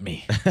Caught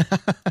me.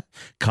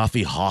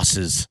 coffee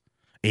houses.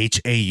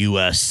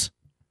 Haus.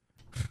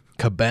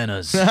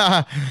 Cabanas.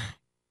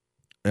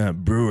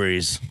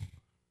 Breweries.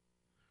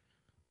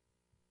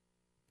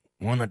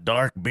 Want a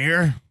dark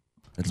beer?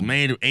 It's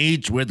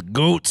aged with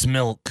goat's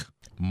milk.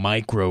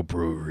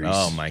 Microbreweries.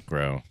 Oh,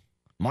 micro.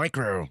 All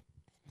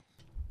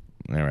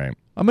right.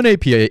 I'm an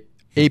IPA?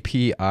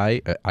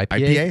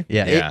 IPA?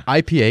 Yeah, Yeah.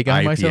 IPA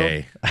guy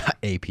myself.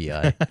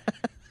 IPA. API.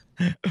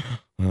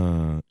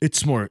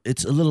 It's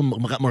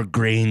got more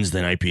grains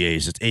than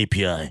IPAs. It's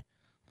API.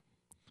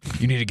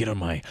 You need to get on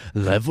my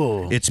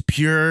level. It's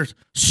pure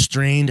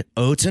strained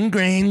oats and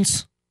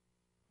grains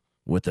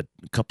with a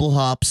couple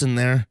hops in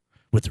there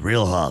with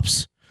real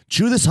hops.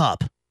 Chew this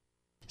hop.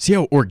 See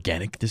how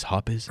organic this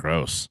hop is?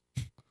 Gross.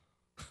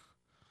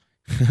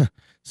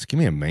 Just give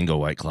me a mango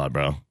White Claw,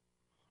 bro.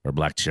 Or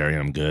black cherry,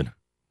 and I'm good.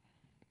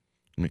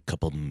 Give me a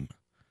couple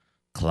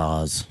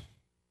claws.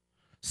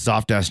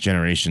 Soft ass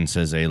generation,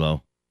 says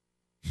Alo.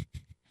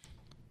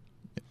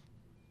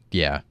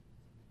 Yeah.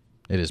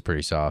 It is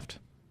pretty soft.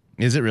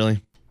 Is it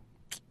really?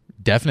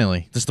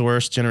 Definitely. Is this the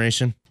worst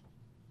generation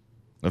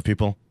of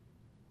people?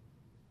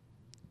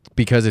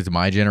 Because it's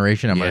my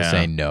generation, I'm going to Yeah.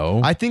 say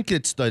no. I think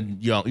it's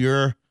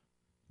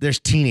there's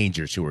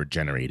teenagers who are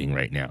generating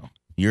right now.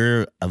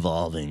 You're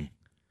evolving.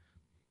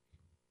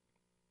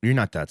 You're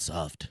not that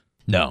soft.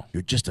 No.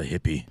 You're just a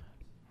hippie.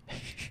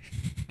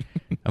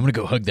 I'm going to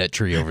go hug that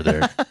tree over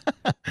there.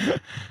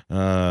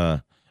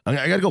 I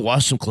got to go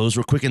wash some clothes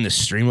real quick in this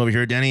stream over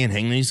here, Danny, and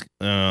hang these.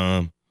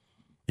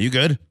 You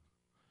good?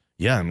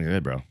 Yeah, I'm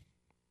good, bro. Do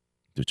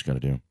what you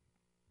got to do.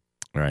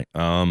 All right.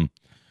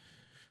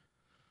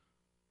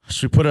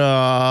 Should we put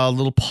a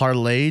little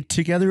parlay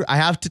together? I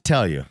have to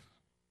tell you,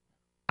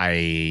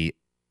 I've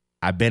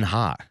been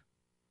hot.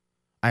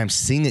 I am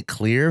seeing it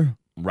clear,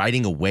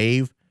 riding a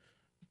wave,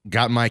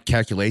 got my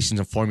calculations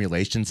and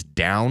formulations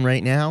down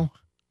right now,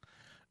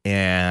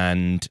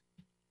 and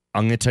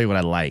I'm going to tell you what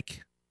I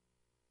like.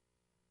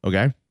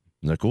 Okay?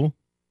 Is that cool?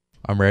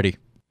 I'm ready.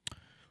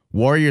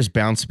 Warriors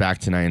bounce back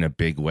tonight in a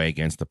big way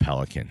against the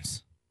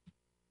Pelicans.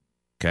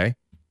 Okay?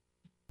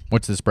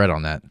 What's the spread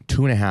on that?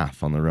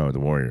 2.5 on the road, the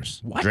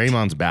Warriors. What?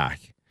 Draymond's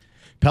back.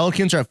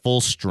 Pelicans are at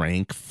full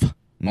strength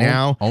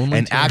now. Only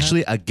and 2.5?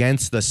 actually,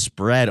 against the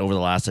spread over the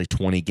last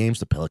 20 games,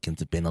 the Pelicans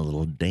have been a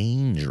little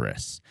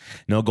dangerous.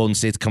 No, Golden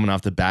State's coming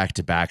off the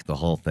back-to-back, the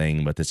whole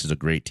thing, but this is a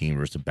great team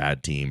versus a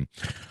bad team.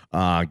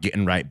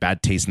 Getting right,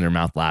 bad taste in their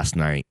mouth last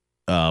night.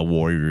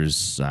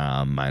 Warriors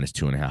minus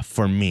 2.5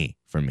 for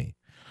me.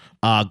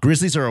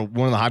 Grizzlies are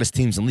one of the hottest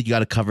teams in the league. You got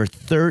to cover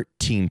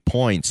 13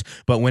 points.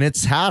 But when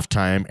it's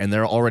halftime and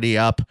they're already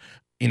up,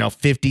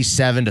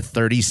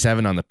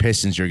 57-37 on the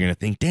Pistons, you're going to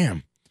think,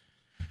 damn,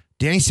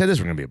 Danny said this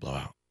was going to be a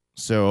blowout.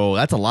 So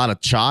that's a lot of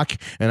chalk.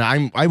 And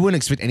I wouldn't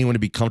expect anyone to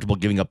be comfortable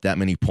giving up that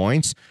many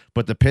points.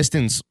 But the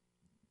Pistons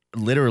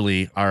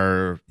literally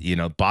are,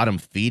 bottom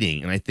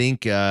feeding. And I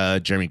think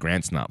Jeremy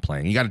Grant's not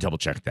playing. You got to double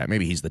check that.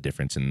 Maybe he's the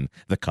difference in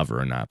the cover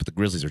or not. But the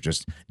Grizzlies are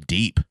just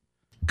deep.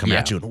 Coming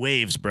at you in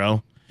waves,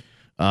 bro.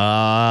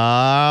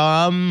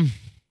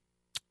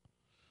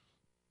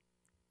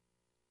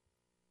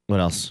 What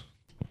else?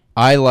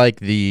 I like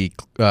the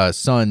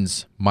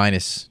Suns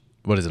minus,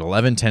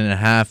 11,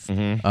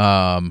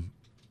 10.5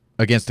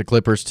 against the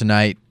Clippers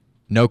tonight.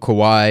 No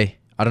Kawhi.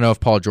 I don't know if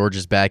Paul George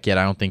is back yet.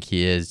 I don't think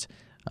he is.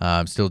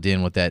 I'm still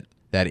dealing with that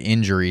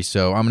injury.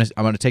 So I'm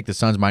gonna take the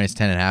Suns minus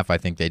 10.5. I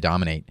think they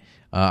dominate.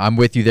 I'm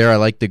with you there. I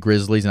like the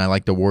Grizzlies and I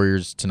like the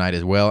Warriors tonight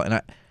as well.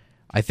 And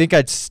I think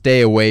I'd stay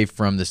away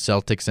from the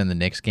Celtics and the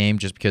Knicks game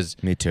just because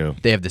Me too.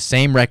 They have the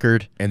same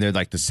record. And they're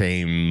like the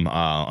same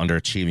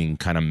underachieving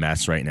kind of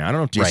mess right now. I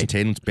don't know if Jason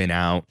Tatum's been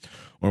out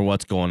or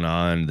what's going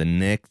on. The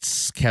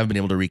Knicks haven't been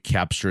able to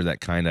recapture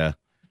that kind of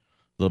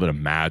little bit of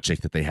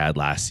magic that they had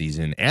last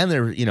season. And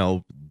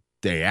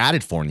they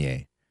added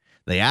Fournier.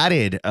 They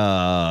added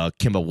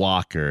Kemba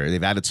Walker.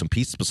 They've added some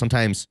pieces, but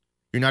sometimes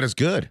you're not as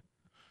good.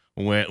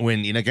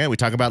 When again, we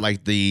talk about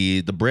like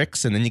the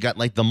bricks and then you got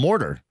like the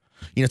mortar.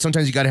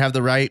 Sometimes you got to have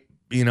the right,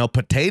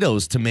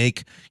 potatoes to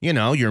make,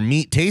 your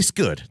meat taste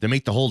good. They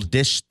make the whole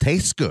dish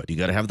taste good. You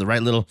got to have the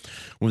right little,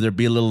 whether it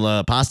be a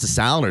little pasta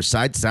salad or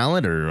side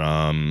salad or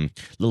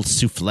little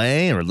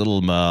souffle or a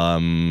little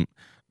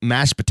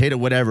mashed potato,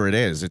 whatever it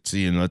is. It's,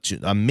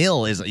 a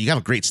meal is, you have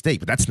a great steak,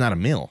 but that's not a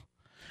meal.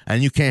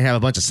 And you can't have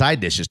a bunch of side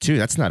dishes too.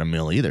 That's not a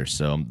meal either.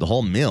 So the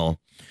whole meal,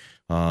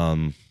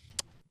 again,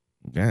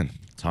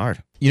 it's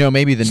hard.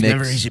 Maybe the Knicks. Knicks.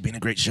 Never easy being a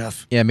great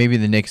chef. Yeah, maybe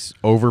the Knicks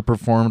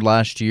overperformed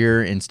last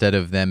year instead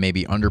of them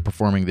maybe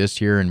underperforming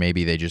this year, and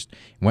maybe they just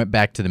went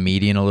back to the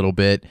median a little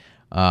bit.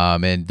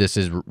 And this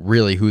is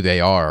really who they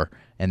are,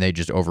 and they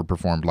just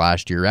overperformed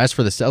last year. As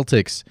for the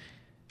Celtics,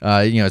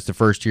 it's the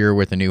first year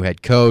with a new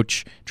head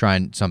coach,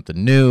 trying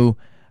something new.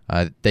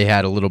 They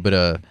had a little bit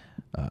of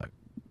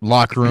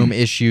locker room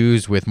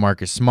issues with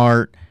Marcus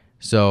Smart,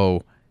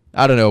 so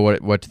I don't know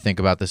what to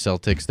think about the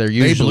Celtics.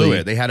 They blew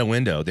it. They had a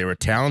window. They were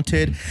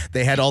talented.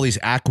 They had all these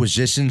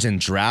acquisitions and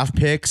draft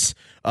picks.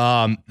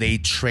 They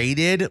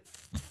traded.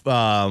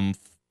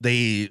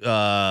 They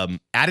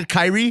added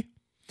Kyrie,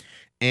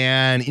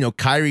 and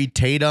Kyrie,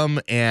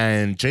 Tatum,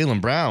 and Jaylen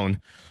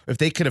Brown. If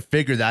they could have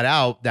figured that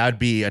out, that would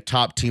be a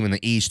top team in the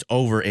East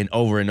over and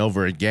over and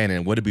over again.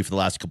 And would it be for the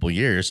last couple of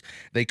years?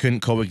 They couldn't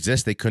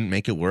coexist. They couldn't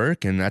make it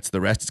work, and that's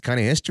the rest. It's kind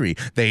of history.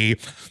 They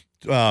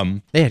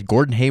had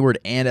Gordon Hayward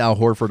and Al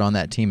Horford on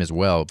that team as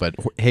well, but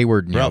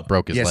Hayward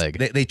broke his leg.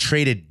 They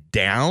traded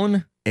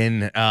down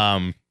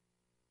and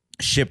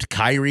shipped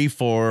Kyrie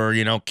for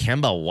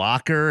Kemba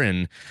Walker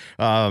and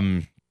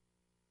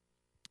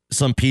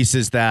some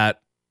pieces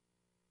that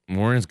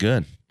weren't as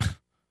good.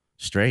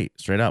 Straight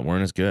up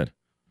weren't as good.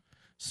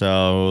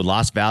 So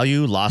lost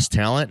value, lost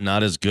talent,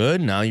 not as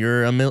good. Now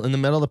you're in the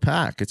middle of the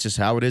pack. It's just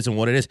how it is and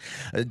what it is.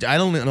 I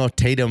don't know if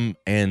Tatum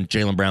and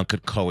Jaylen Brown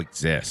could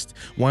coexist.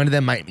 One of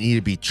them might need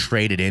to be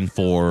traded in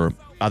for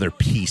other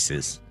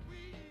pieces.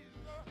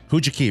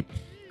 Who'd you keep?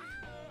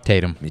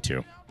 Tatum. Me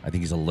too. I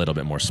think he's a little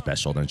bit more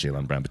special than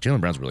Jaylen Brown, but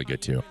Jaylen Brown's really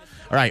good too.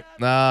 All right,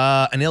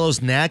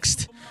 Anilo's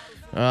next.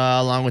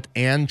 Along with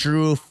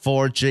Andrew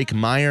for Jake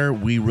Meyer.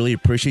 We really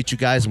appreciate you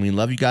guys, and we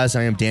love you guys.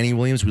 I am Danny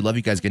Williams. We love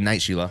you guys. Good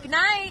night, Sheila. Good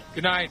night.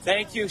 Good night.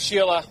 Thank you,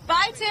 Sheila.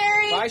 Bye,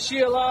 Terry. Bye,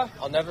 Sheila.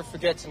 I'll never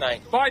forget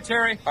tonight. Bye,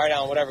 Terry. All right,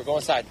 Alan, whatever. Go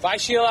inside. Bye,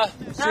 Sheila.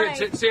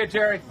 See you,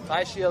 Terry.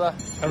 Bye, Sheila.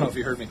 I don't know if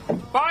you heard me.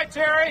 Bye,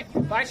 Terry.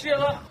 Bye,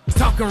 Sheila.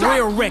 Talking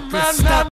real reckless stuff.